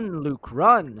say, "Run, Luke,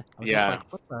 run!" I was just Yeah.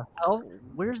 like, what the hell?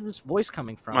 Where's this voice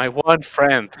coming from? My one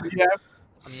friend. Yeah,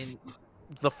 I mean,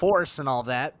 the Force and all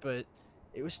that, but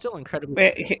it was still incredibly...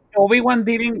 but Obi-Wan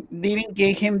didn't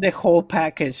give him the whole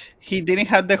package. He didn't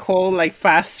have the whole like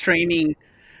fast training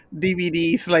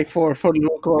DVDs like for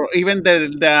Luke, or even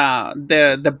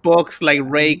the books like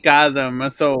Ray got them.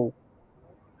 So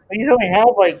You only have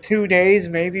like 2 days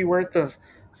maybe worth of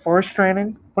force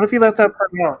training. What if you let that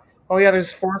part out? Oh yeah,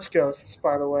 there's force ghosts,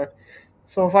 by the way.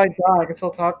 So if I die, I can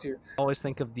still talk to you. I always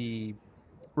think of the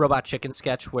Robot Chicken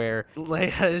sketch where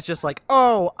Leia is just like,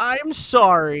 "Oh, I'm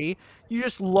sorry. You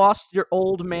just lost your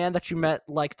old man that you met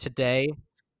like today.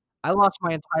 I lost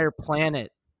my entire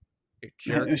planet, you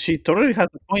jerk." she totally has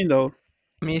a point though.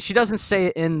 I mean, she doesn't say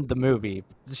it in the movie.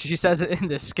 She says it in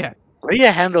this sketch.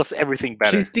 Leia handles everything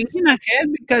better. She's thinking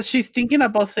ahead because she's thinking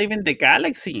about saving the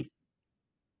galaxy.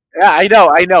 Yeah, I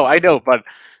know.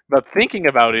 But thinking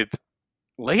about it,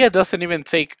 Leia doesn't even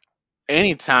take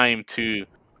any time to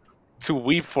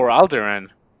weep for Alderaan.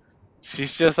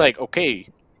 She's just like, okay,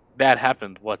 that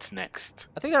happened. What's next?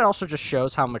 I think that also just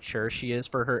shows how mature she is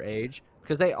for her age,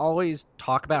 because they always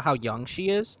talk about how young she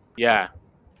is. Yeah,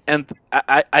 and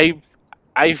I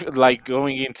like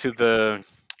going into the.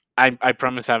 I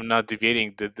promise I'm not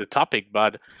deviating the topic,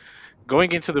 but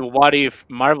going into the what if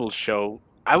Marvel show,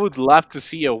 I would love to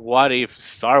see a what if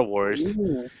Star Wars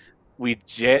with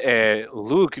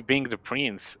Luke being the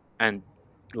prince and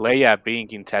Leia being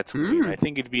in Tatooine. I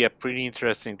think it'd be a pretty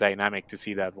interesting dynamic to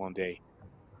see that one day.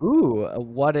 Ooh,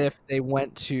 what if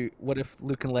what if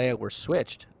Luke and Leia were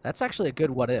switched? That's actually a good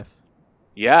what if.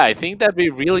 Yeah, I think that'd be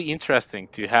really interesting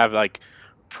to have like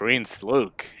Prince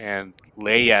Luke and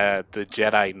Leia the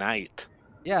Jedi Knight.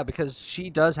 Yeah, because she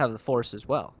does have the Force as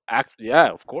well. Yeah,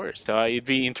 of course. So it'd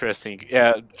be interesting.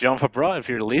 John Favreau, if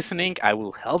you're listening, I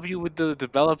will help you with the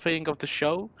developing of the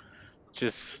show.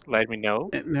 Just let me know.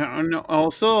 No,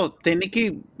 also,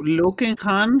 technically, Luke and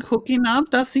Han hooking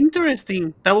up, that's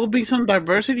interesting. That will bring some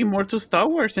diversity more to Star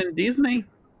Wars and Disney.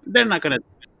 They're not going to.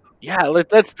 Yeah,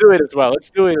 let's do it as well.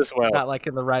 Let's do it as well. Not like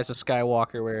in The Rise of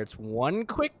Skywalker where it's one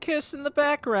quick kiss in the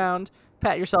background,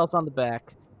 pat yourselves on the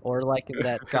back, or like in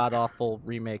that god-awful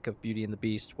remake of Beauty and the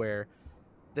Beast where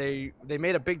they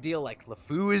made a big deal like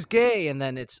LeFou is gay, and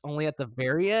then it's only at the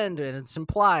very end and it's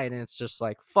implied, and it's just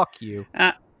like, fuck you.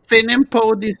 Finn and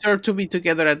Poe deserve to be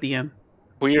together at the end.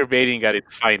 Queer baiting at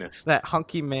its finest. That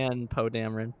hunky man Poe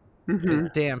Dameron. Mhm. Because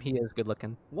damn, he is good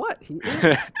looking. What? He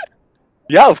is?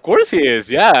 Yeah, of course he is.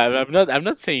 Yeah, I'm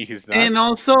not saying he's not. And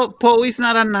also, Poe is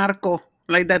not a narco,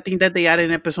 like that thing that they added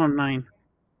in episode 9.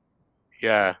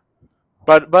 Yeah.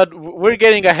 But we're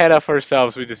getting ahead of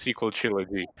ourselves with the sequel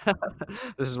trilogy.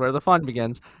 This is where the fun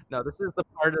begins. No, this is the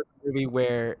part of the movie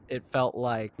where it felt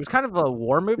like it was kind of a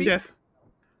war movie. Yes.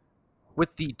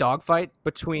 With the dogfight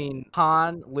between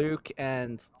Han, Luke,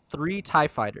 and 3 TIE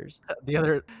fighters. The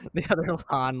other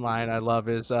Han line I love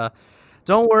is,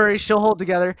 "Don't worry, she'll hold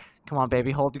together. Come on,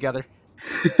 baby, hold together."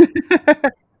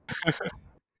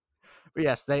 But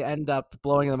yes, they end up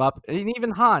blowing them up. And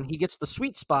even Han, he gets the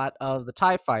sweet spot of the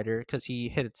TIE fighter because he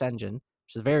hit its engine,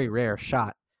 which is a very rare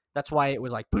shot. That's why it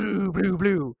was like, blue, blue,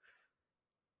 blue.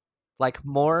 Like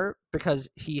more because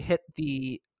he hit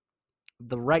the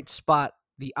right spot,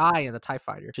 the eye in the TIE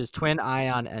fighter, which is twin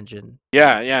ion engine.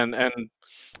 Yeah, and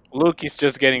Luke is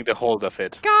just getting the hold of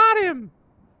it. Got him!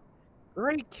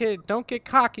 Great kid, don't get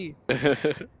cocky.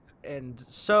 And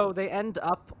so they end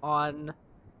up on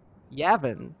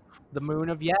Yavin, the moon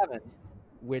of Yavin,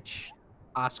 which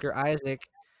Oscar Isaac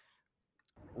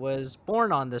was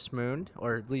born on this moon,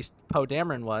 or at least Poe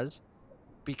Dameron was,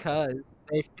 because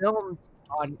they filmed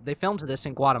this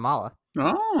in Guatemala.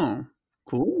 Oh,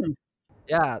 cool.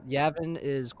 Yeah, Yavin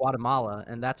is Guatemala,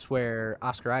 and that's where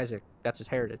Oscar Isaac, that's his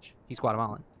heritage. He's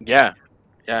Guatemalan. Yeah,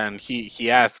 and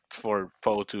he asked for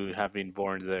Poe to have been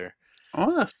born there.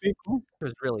 Oh, that's pretty cool. It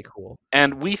was really cool.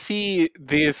 And we see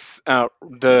this how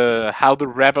the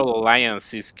Rebel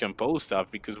Alliance is composed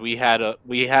of, because we had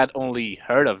only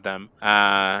heard of them,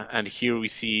 and here we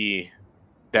see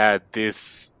that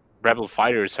these Rebel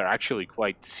fighters are actually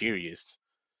quite serious.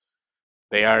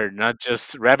 They are not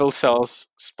just rebel cells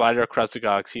splattered across the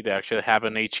galaxy. They actually have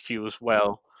an HQ as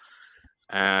well,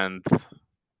 and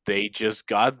they just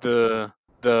got the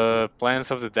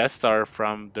plans of the Death Star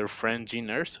from their friend Jyn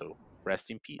Erso.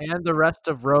 Rest in peace. And the rest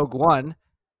of Rogue One,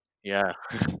 Yeah.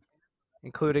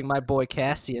 including my boy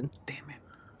Cassian. Damn it.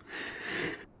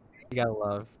 You gotta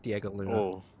love Diego Luna.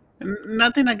 Oh,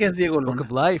 Nothing against Diego Book Luna.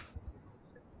 of Life.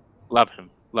 love him.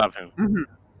 Love him. Mhm.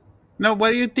 No,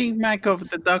 what do you think, Mike, of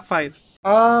the dogfight?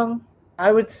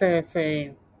 I would say it's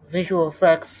a visual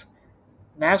effects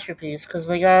masterpiece because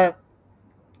they got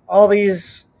all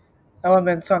these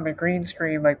elements on the green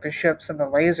screen, like the ships and the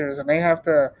lasers, and they have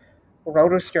to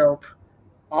rotoscope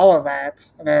all of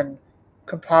that and then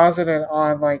composited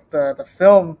on like the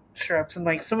film strips, and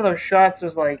like some of those shots,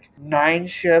 there's like 9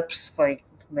 ships, like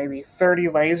maybe 30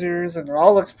 lasers, and it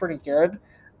all looks pretty good.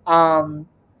 Um,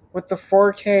 with the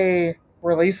 4K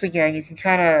release again, you can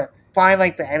kind of find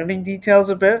like the editing details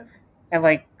a bit, and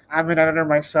like I'm an editor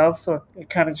myself, so it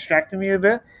kind of distracted me a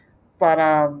bit. But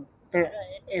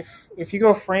if you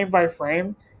go frame by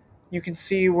frame, you can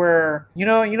see where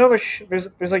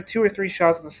there's like 2 or 3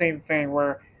 shots of the same thing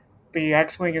where the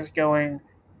X-wing is going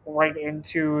right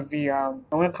into the I'm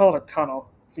gonna call it a tunnel,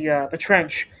 the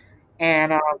trench,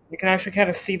 and you can actually kind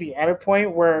of see the edit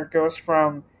point where it goes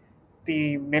from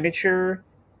the miniature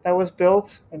that was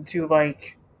built into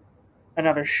like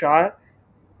another shot.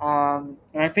 And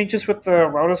I think just with the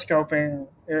rotoscoping,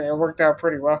 it worked out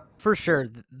pretty well. For sure,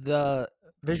 the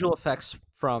visual effects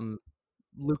from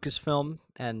Lucasfilm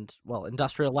and, well,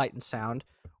 Industrial Light and Sound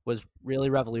was really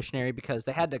revolutionary because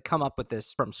they had to come up with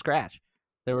this from scratch.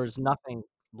 There was nothing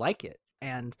like it.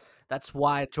 And that's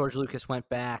why George Lucas went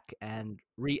back and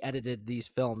re-edited these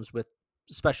films with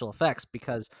special effects,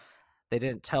 because they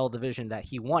didn't tell the vision that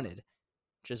he wanted,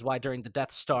 which is why during the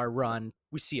Death Star run,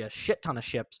 we see a shit ton of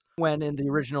ships, when in the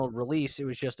original release, it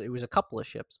was a couple of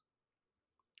ships.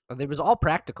 It was all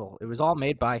practical. It was all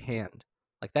made by hand.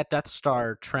 Like that Death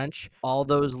Star trench, all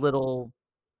those little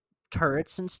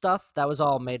turrets and stuff, that was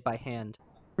all made by hand,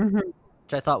 Mhm.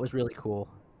 which I thought was really cool.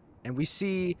 And we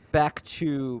see back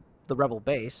to the Rebel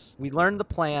base. We learn the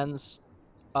plans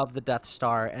of the Death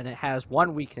Star, and it has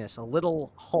one weakness, a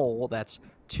little hole that's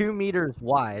 2 meters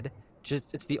wide.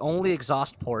 It's the only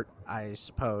exhaust port, I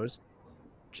suppose,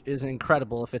 which is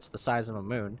incredible if it's the size of a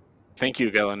moon. Thank you,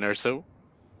 Galen Erso.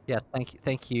 Yes,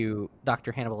 thank you,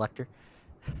 Dr. Hannibal Lecter.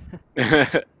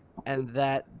 And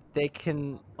that they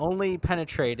can only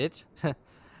penetrate it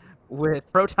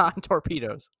with proton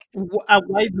torpedoes. A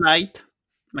white light,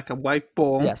 like a white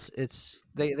ball. Yes,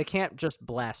 they can't just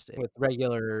blast it with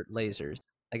regular lasers.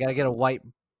 They got to get a white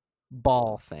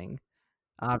ball thing,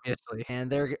 obviously.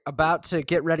 And they're about to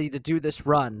get ready to do this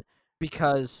run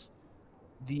because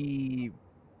the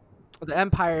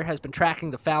Empire has been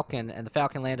tracking the Falcon, and the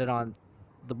Falcon landed on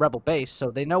the Rebel base, so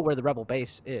they know where the Rebel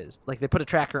base is. Like, they put a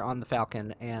tracker on the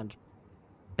Falcon, and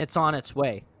it's on its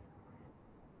way.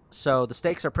 So the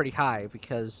stakes are pretty high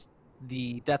because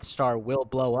the Death Star will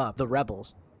blow up the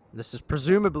Rebels. This is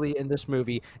presumably, in this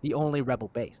movie, the only Rebel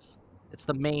base. It's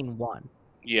the main one.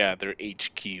 Yeah, their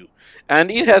HQ. And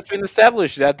it has been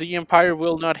established that the Empire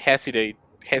will not hesitate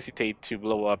to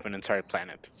blow up an entire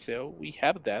planet. So we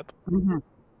have that. Mhm.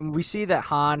 We see that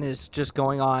Han is just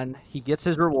going on. He gets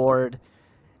his reward,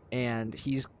 and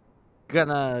he's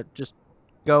gonna just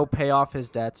go pay off his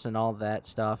debts and all that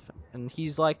stuff. And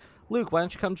he's like, Luke, why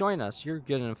don't you come join us? You're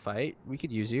good in a fight. We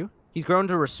could use you. He's grown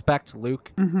to respect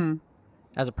Luke Mhm.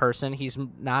 as a person. He's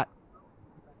not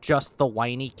just the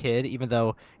whiny kid, even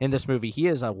though in this movie he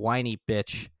is a whiny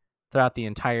bitch throughout the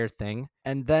entire thing.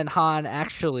 And then Han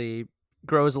actually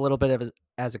grows a little bit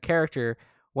as a character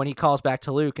when he calls back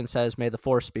to Luke and says, "May the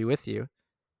Force be with you."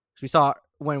 So we saw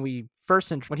when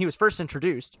he was first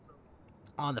introduced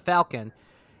on the Falcon,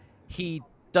 he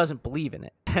doesn't believe in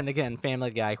it. And again,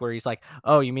 Family Guy, where he's like,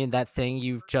 "Oh, you mean that thing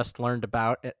you've just learned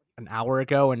about an hour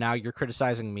ago, and now you're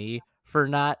criticizing me for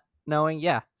not knowing?"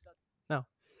 Yeah, no.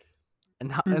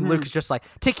 And Luke is just like,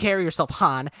 "Take care of yourself,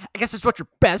 Han. I guess it's what you're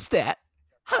best at."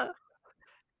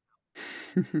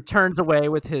 Turns away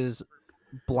with his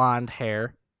blonde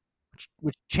hair,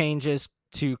 which changes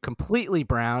to completely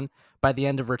brown by the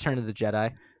end of Return of the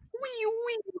Jedi.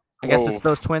 I guess it's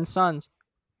those twin sons.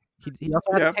 He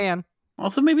also had a tan.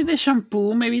 Also, maybe the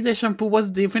shampoo was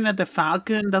different at the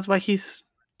Falcon. That's why his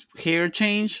hair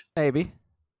changed. Maybe.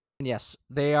 And yes,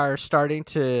 they are starting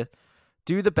to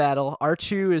do the battle.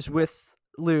 R2 is with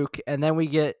Luke, and then we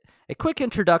get a quick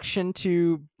introduction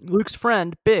to Luke's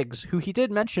friend, Biggs, who he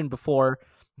did mention before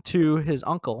to his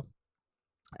uncle.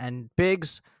 And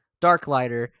Biggs,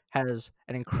 Darklighter, has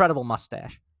an incredible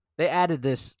mustache. They added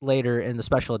this later in the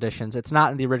special editions. It's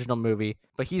not in the original movie,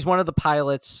 but he's one of the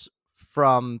pilots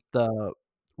from the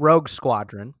Rogue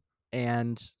Squadron,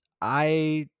 and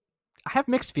I have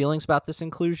mixed feelings about this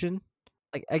inclusion.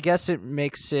 I guess it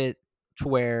makes it to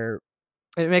where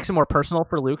it makes it more personal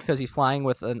for Luke because he's flying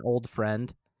with an old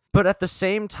friend. But at the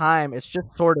same time, it's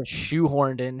just sort of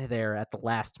shoehorned in there at the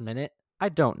last minute. I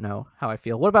don't know how I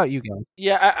feel. What about you guys?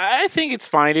 Yeah, I think it's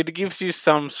fine. It gives you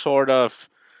some sort of,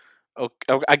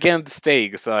 again, the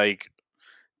stakes. Like,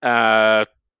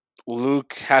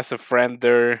 Luke has a friend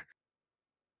there.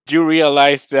 You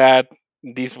realize that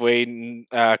this way,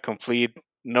 complete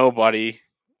nobody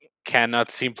cannot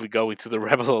simply go into the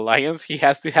Rebel Alliance. He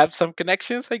has to have some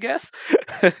connections, I guess.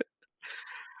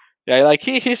 Yeah, like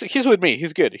he's with me.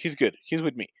 He's good. He's good. He's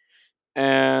with me.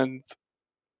 And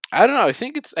I don't know. I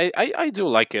think I do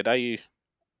like it.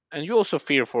 And you also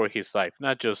fear for his life,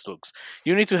 not just looks.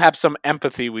 You need to have some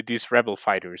empathy with these rebel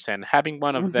fighters, and having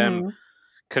one of them Mm-hmm.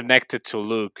 connected to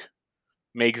Luke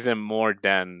makes them more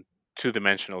than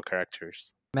two-dimensional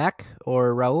characters. Mac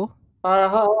or Raul? I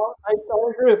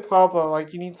agree with Pablo.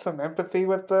 Like, you need some empathy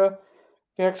with the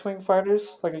X-wing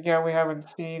fighters. Like, again, we haven't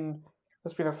seen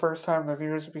this be the first time the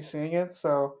viewers will be seeing it.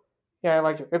 So yeah, I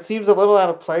like it. It seems a little out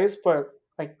of place, but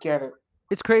I get it.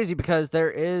 It's crazy because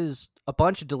there is a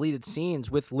bunch of deleted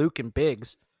scenes with Luke and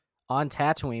Biggs on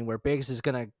Tatooine where Biggs is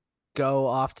going to go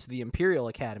off to the Imperial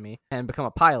Academy and become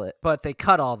a pilot. But they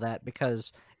cut all that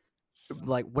because,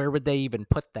 like, where would they even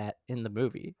put that in the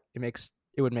movie?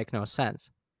 It would make no sense.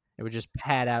 It would just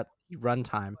pad out the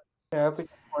runtime. Yeah, that's a good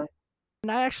point.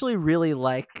 And I actually really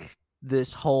like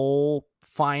this whole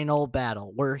final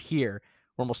battle. We're here.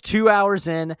 We're almost 2 hours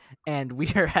in, and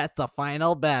we are at the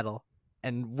final battle.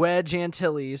 And Wedge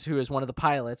Antilles, who is one of the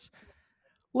pilots,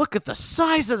 look at the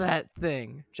size of that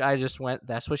thing. I just went,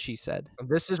 that's what she said.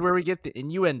 This is where we get the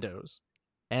innuendos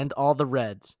and all the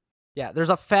reds. Yeah,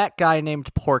 there's a fat guy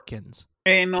named Porkins.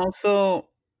 And also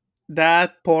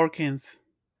that Porkins.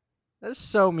 That's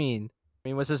so mean. I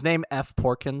mean, was his name F.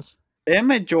 Porkins? Damn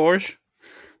it, George.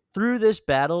 Through this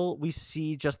battle, we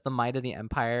see just the might of the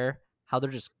Empire, how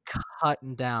they're just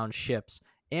cutting down ships.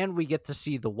 And we get to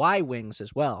see the Y-Wings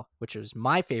as well, which is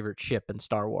my favorite ship in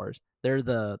Star Wars. They're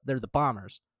the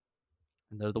bombers.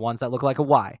 And they're the ones that look like a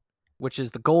Y, which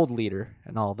is the gold leader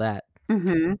and all that.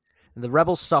 Mm-hmm. And the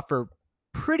rebels suffer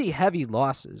pretty heavy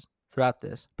losses throughout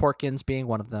this, Porkins being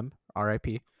one of them,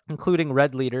 R.I.P., including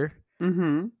Red Leader.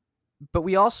 Mm-hmm. But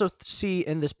we also see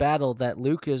in this battle that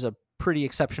Luke is a pretty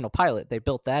exceptional pilot. They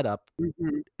built that up,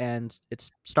 Mm-hmm. and it's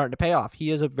starting to pay off.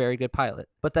 He is a very good pilot.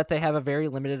 But that they have a very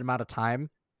limited amount of time.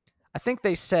 I think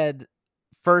they said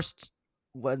first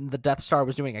when the Death Star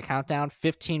was doing a countdown,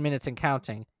 15 minutes and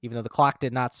counting, even though the clock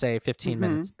did not say 15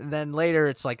 minutes. And then later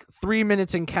it's like 3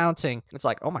 minutes and counting. It's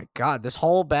like, oh my God, this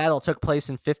whole battle took place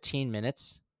in 15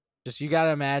 minutes. Just you got to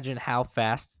imagine how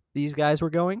fast these guys were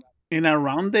going. And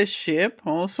around the ship,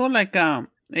 also imagine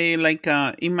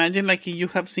like you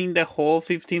have seen the whole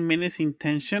 15 minutes in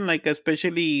tension, like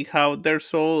especially how there's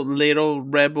so little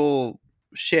rebel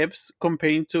ships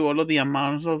comparing to all of the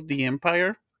amounts of the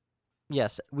Empire.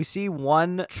 Yes, we see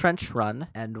one trench run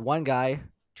and one guy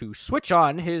to switch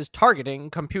on his targeting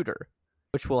computer,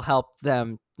 which will help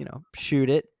them, shoot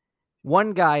it.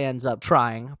 One guy ends up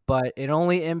trying, but it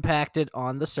only impacted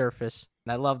on the surface.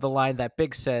 And I love the line that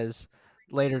Big says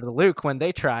later to Luke when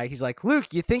they try. He's like,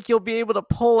 Luke, you think you'll be able to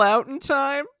pull out in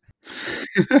time?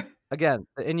 Again,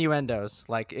 the innuendos.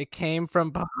 Like, it came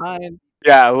from behind.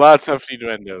 Yeah, lots of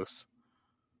innuendos.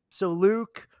 So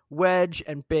Luke, Wedge,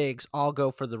 and Biggs all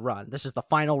go for the run. This is the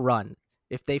final run.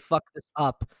 If they fuck this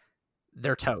up,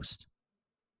 they're toast.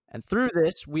 And through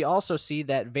this, we also see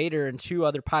that Vader and two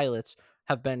other pilots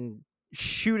have been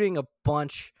shooting a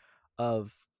bunch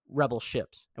of rebel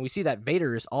ships. And we see that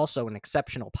Vader is also an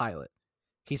exceptional pilot.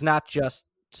 He's not just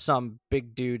some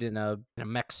big dude in a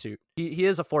mech suit. He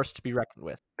is a force to be reckoned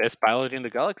with. Best pilot in the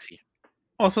galaxy.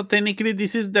 Also, technically,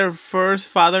 this is their first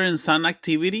father and son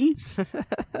activity.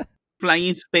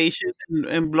 Flying spaceships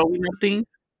and blowing up things.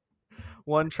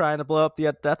 One trying to blow up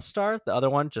the Death Star, the other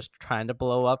one just trying to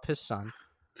blow up his son.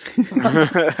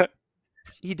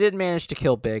 He did manage to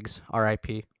kill Biggs,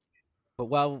 R.I.P. But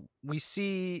while we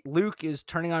see Luke is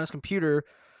turning on his computer,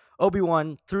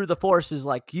 Obi-Wan, through the Force, is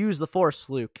like, use the Force,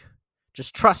 Luke.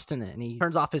 Just trust in it. And he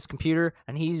turns off his computer,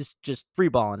 and he's just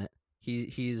freeballing it.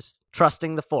 He's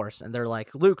trusting the Force. And they're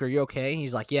like, Luke, are you okay? And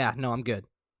he's like, yeah, no, I'm good.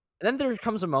 And then there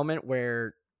comes a moment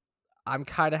where I'm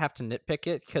kind of have to nitpick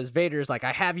it, because Vader's like,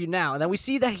 I have you now. And then we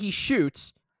see that he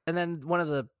shoots, and then one of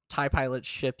the TIE pilot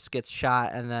ships gets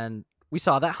shot, and then we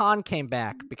saw that Han came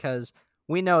back, because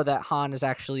we know that Han is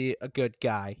actually a good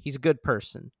guy. He's a good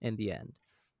person in the end.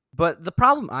 But the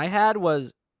problem I had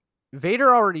was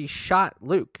Vader already shot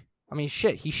Luke. I mean,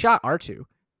 shit, he shot R2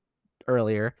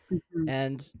 earlier,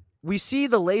 and we see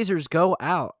the lasers go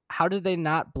out. How did they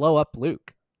not blow up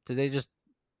Luke? Did they just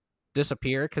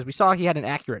disappear? Because we saw he had an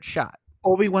accurate shot.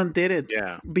 Obi-Wan did it.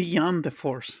 Yeah. Beyond the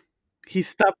Force. He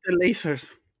stopped the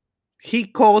lasers. He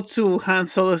called to Han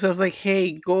Solo. So I was like,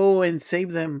 hey, go and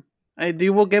save them.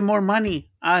 You will get more money.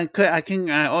 I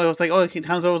was like, oh,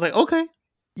 Han Solo was like, okay.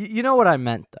 You know what I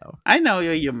meant, though. I know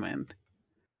what you meant.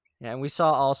 Yeah, and we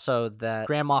saw also that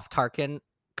Grand Moff Tarkin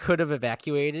could have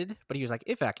evacuated, but he was like,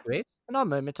 evacuate, in a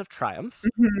moment of triumph.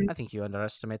 Mhm. I think you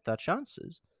underestimate the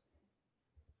chances.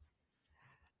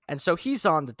 And so he's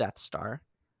on the Death Star,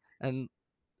 and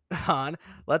Han,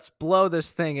 let's blow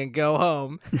this thing and go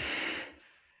home.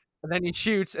 And then he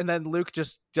shoots, and then Luke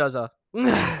just does a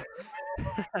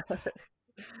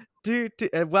dude,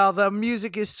 and while the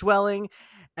music is swelling,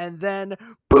 and then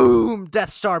boom, Death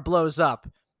Star blows up,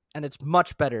 and it's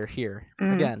much better here.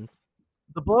 Mhm. Again,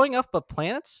 the blowing up of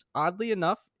planets, oddly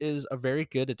enough, is a very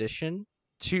good addition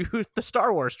to the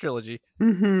Star Wars trilogy.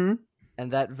 Mm-hmm.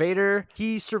 And that Vader,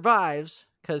 he survives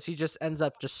because he just ends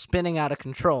up just spinning out of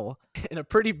control in a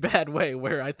pretty bad way,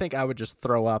 where I think I would just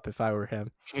throw up if I were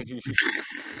him.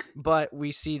 But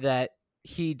we see that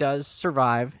he does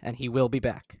survive, and he will be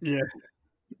back. Yes.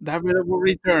 That will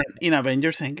return in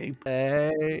Avengers Endgame.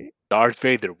 Hey. Darth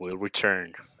Vader will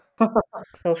return.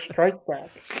 He'll strike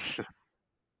back.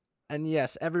 And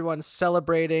yes, everyone's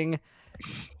celebrating.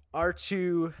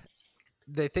 R2,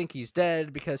 they think he's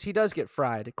dead because he does get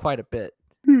fried quite a bit.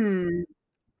 Hmm.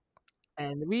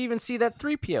 And we even see that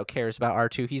 3PO cares about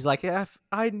R2. He's like, if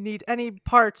I need any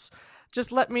parts,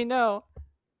 just let me know.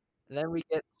 And then we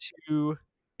get to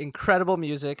incredible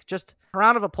music. Just a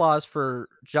round of applause for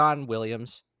John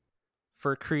Williams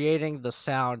for creating the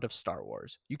sound of Star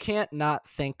Wars. You can't not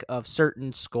think of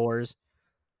certain scores,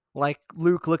 like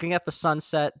Luke looking at the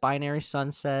sunset, Binary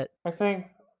Sunset. I think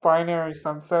Binary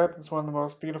Sunset is one of the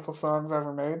most beautiful songs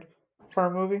ever made for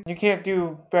a movie. You can't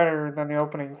do better than the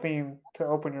opening theme to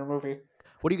open your movie.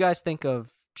 What do you guys think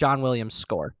of John Williams'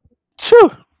 score?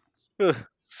 Phew! Ugh,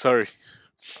 sorry.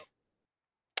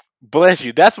 Bless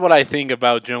you. That's what I think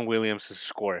about John Williams'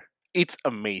 score. It's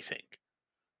amazing.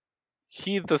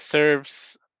 He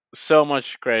deserves so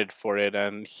much credit for it,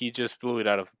 and he just blew it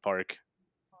out of the park.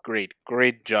 Great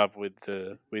job with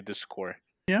the score.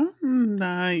 Yeah,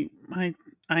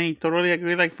 I totally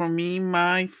agree. Like for me,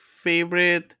 my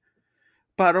favorite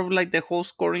part of like the whole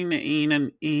scoring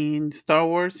in Star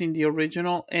Wars in the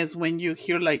original is when you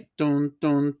hear like dun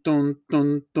dun dun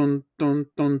dun dun dun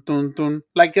dun dun dun,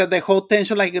 like the whole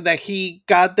tension, like that he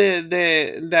got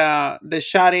the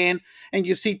shot in, and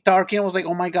you see Tarkin was like,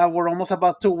 oh my god, we're almost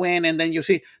about to win, and then you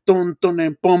see dun dun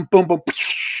and boom boom boom.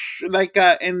 Like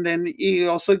and then it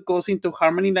also goes into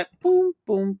harmony, like boom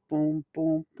boom boom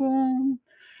boom boom.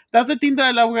 That's the thing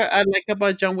that I like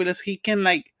about John Willis. He can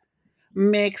like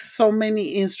makes so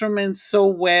many instruments so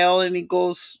well, and it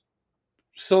goes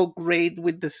so great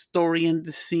with the story and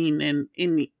the scene, and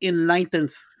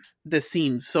enlightens the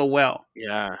scene so well.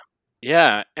 Yeah,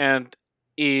 yeah, and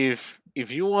if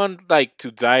you want like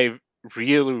to dive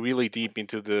really deep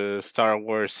into the Star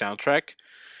Wars soundtrack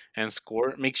and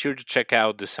score, make sure to check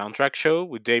out the soundtrack show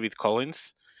with David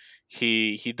Collins.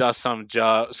 He does some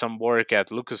work at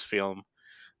Lucasfilm,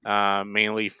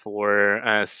 mainly for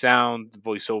sound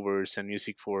voiceovers and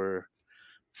music for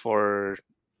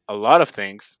a lot of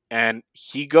things, and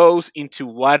he goes into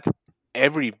what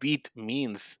every beat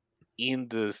means in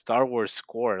the Star Wars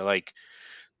score, like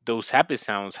those happy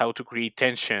sounds, how to create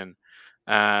tension,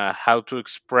 how to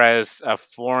express a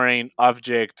foreign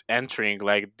object entering,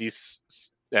 like this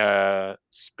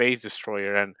space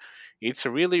destroyer, and it's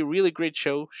a really great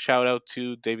show. Shout out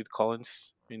to David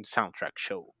Collins in soundtrack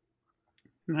show.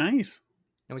 Nice.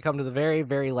 And we come to the very,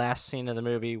 very last scene of the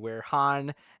movie where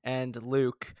Han and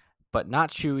Luke, but not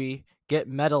Chewie, get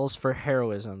medals for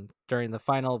heroism during the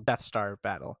final Death Star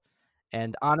battle.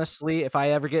 And honestly, if I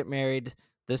ever get married,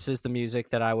 this is the music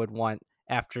that I would want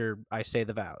after I say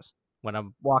the vows. When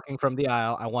I'm walking from the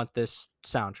aisle, I want this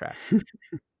soundtrack.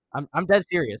 I'm dead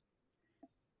serious.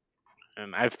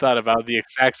 And I've thought about the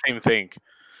exact same thing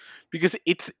because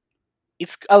it's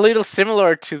a little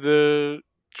similar to the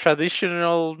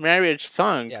traditional marriage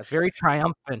song. Yeah, it's very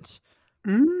triumphant.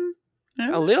 Mm,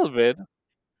 yeah. A little bit.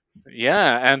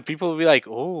 Yeah, and people will be like,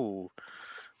 "Oh,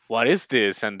 what is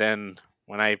this?" And then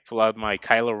when I pull out my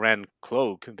Kylo Ren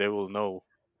cloak, they will know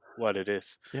what it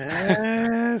is.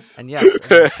 Yes. And yes, and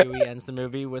then Chewie ends the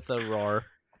movie with a roar.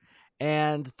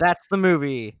 And that's the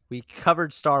movie. We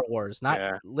covered Star Wars, not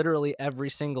Yeah. literally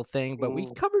every single thing, but we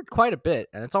Ooh. covered quite a bit,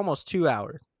 and it's almost 2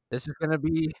 hours. This is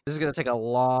gonna take a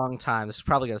long time. This is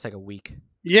probably gonna take a week.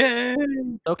 Yeah.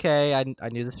 Okay, I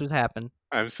knew this would happen.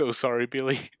 I'm so sorry,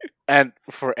 Billy. And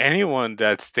for anyone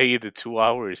that stayed the 2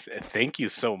 hours, thank you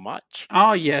so much.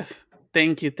 Oh yes.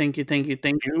 Thank you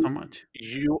so much.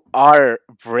 You are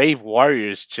brave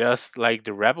warriors, just like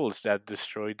the rebels that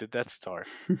destroyed the Death Star.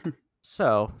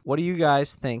 So, what do you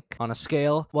guys think on a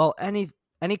scale? Well, any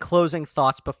closing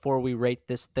thoughts before we rate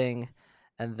this thing,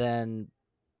 and then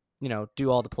do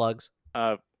all the plugs?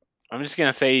 I'm just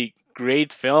gonna say,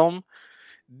 great film.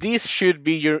 This should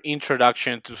be your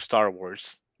introduction to Star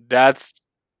Wars. That's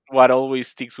what always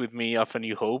sticks with me of A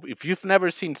New Hope. If you've never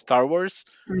seen Star Wars,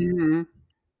 Mhm.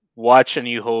 watch A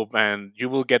New Hope and you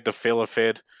will get the feel of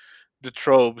it. the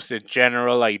tropes, the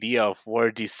general idea of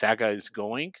where this saga is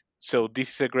going. So this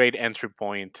is a great entry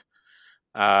point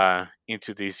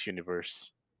into this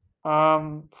universe.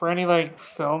 For any like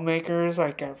filmmakers,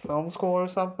 like at film school or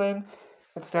something,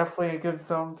 it's definitely a good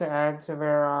film to add to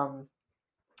their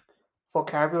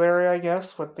vocabulary, I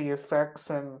guess, with the effects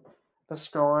and the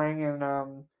scoring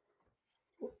and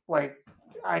like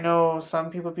I know some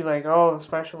people be like, oh, the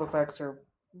special effects are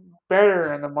better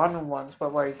than the modern ones,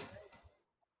 but like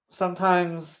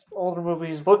sometimes older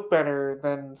movies look better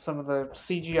than some of the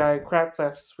CGI crap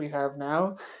fests we have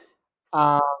now.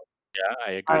 Uh, Yeah,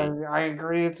 I I agree. I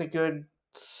agree it's a good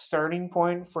starting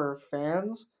point for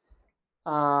fans,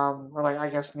 or like I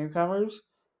guess newcomers.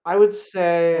 I would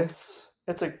say it's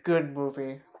a good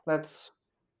movie. That's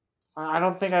I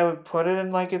don't think I would put it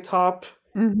in like a top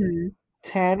Hmm.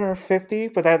 10 or 50,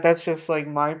 but that's just like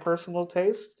my personal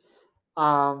taste.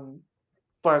 Um,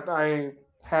 but I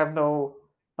have not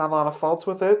a lot of faults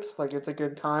with it. Like it's a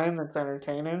good time, it's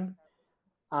entertaining.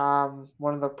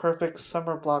 One of the perfect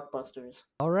summer blockbusters.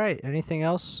 All right. Anything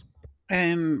else?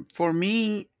 And for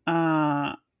me,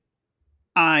 I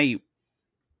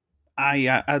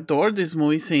adored this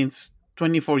movie since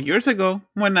 24 years ago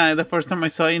when the first time I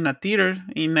saw it in a theater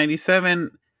in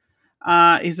 '97.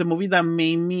 Is the movie that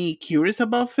made me curious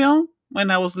about film when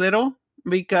I was little,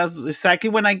 because exactly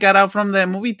when I got out from the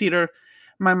movie theater,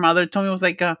 my mother told me, was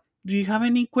like, "Do you have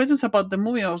any questions about the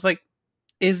movie?" I was like,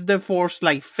 "Is the force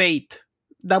like fate?"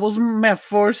 That was my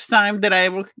first time that I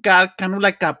ever got kind of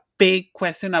like a big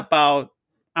question about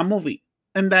a movie,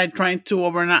 and I trying to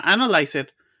over analyze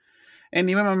it. And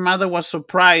even my mother was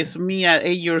surprised. Me at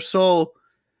 8 years old,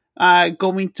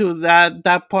 going to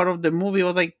that part of the movie, I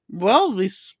was like, well,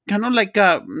 it's kind of like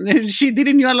she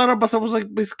didn't know a lot about. So I was like,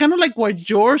 it's kind of like what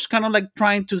George kind of like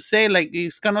trying to say. Like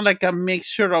it's kind of like a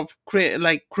mixture of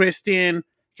like Christian,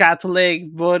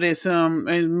 Catholic, Buddhism,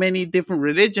 and many different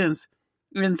religions.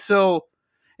 And so,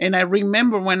 and I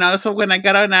remember when I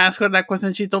got out and asked her that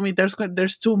question, she told me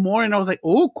there's two more, and I was like,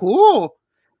 oh, cool.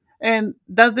 And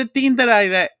that's the thing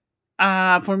that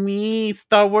for me,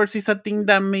 Star Wars is a thing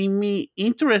that made me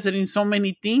interested in so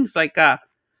many things. Like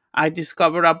I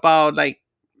discovered about like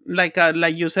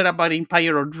you said about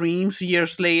Empire of Dreams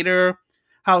years later,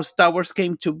 how Star Wars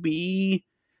came to be,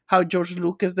 how George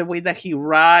Lucas, the way that he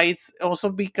writes.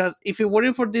 Also because if it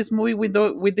weren't for this movie, we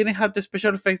didn't have the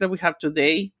special effects that we have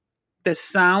today, the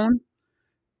sound,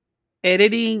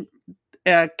 editing,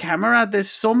 camera. There's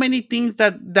so many things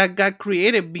that got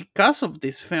created because of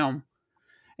this film.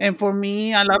 And for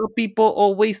me, a lot of people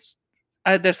always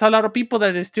there's a lot of people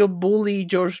that still bully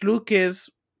George Lucas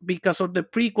because of the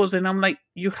prequels, and I'm like,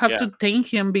 you have Yeah, to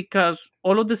thank him, because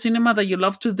all of the cinema that you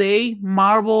love today,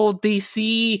 Marvel,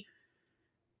 DC,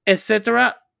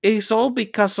 etc., is all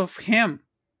because of him.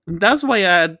 That's why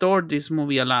I adore this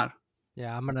movie a lot.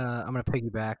 Yeah, I'm gonna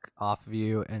piggyback off of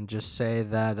you and just say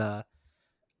that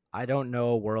I don't know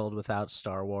a world without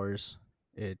Star Wars.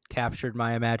 It captured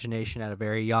my imagination at a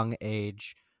very young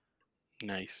age.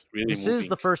 nice, really This is moving.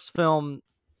 the first film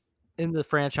in the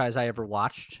franchise I ever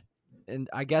watched, and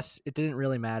I guess it didn't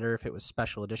really matter if it was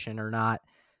special edition or not.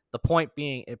 The point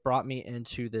being, it brought me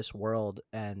into this world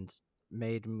and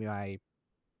made my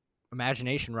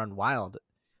imagination run wild.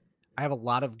 I have a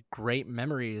lot of great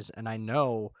memories, and I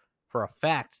know for a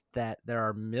fact that there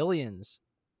are millions,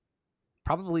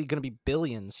 probably going to be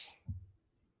billions,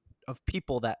 of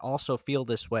people that also feel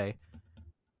this way,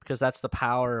 because that's the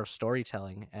power of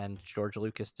storytelling. And George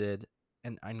Lucas did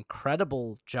an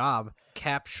incredible job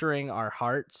capturing our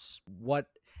hearts, what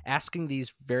asking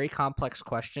these very complex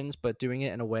questions, but doing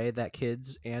it in a way that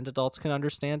kids and adults can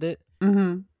understand it.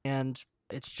 Hmm. And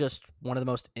it's just one of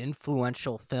the most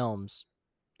influential films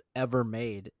ever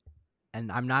made.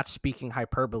 And I'm not speaking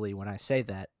hyperbole when I say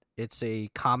that. It's a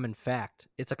common fact.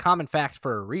 It's a common fact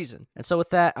for a reason. And so with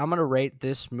that, I'm going to rate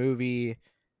this movie,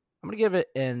 I'm going to give it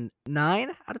an 9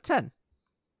 out of 10.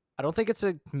 I don't think it's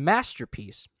a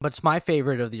masterpiece, but it's my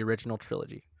favorite of the original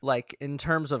trilogy. Like, in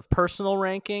terms of personal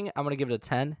ranking, I'm going to give it a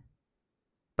 10.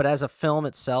 But as a film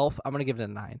itself, I'm going to give it a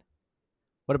 9.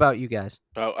 What about you guys?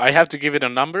 Oh, I have to give it a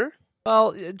number.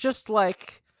 Well, just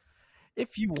like,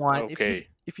 if you want, Okay.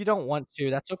 if you don't want to,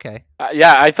 that's okay.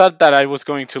 Yeah, I thought that I was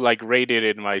going to like rate it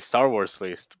in my Star Wars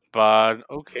list, but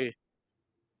okay.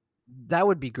 That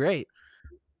would be great.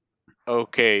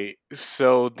 Okay,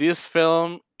 so this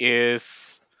film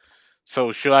is.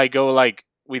 So should I go like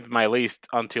with my list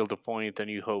until the point A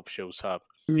New Hope shows up?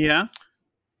 Yeah.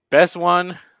 Best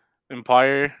one,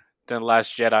 Empire, then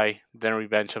Last Jedi, then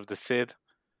Revenge of the Sith.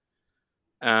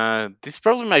 This is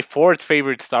probably my fourth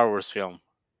favorite Star Wars film,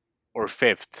 or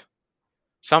fifth.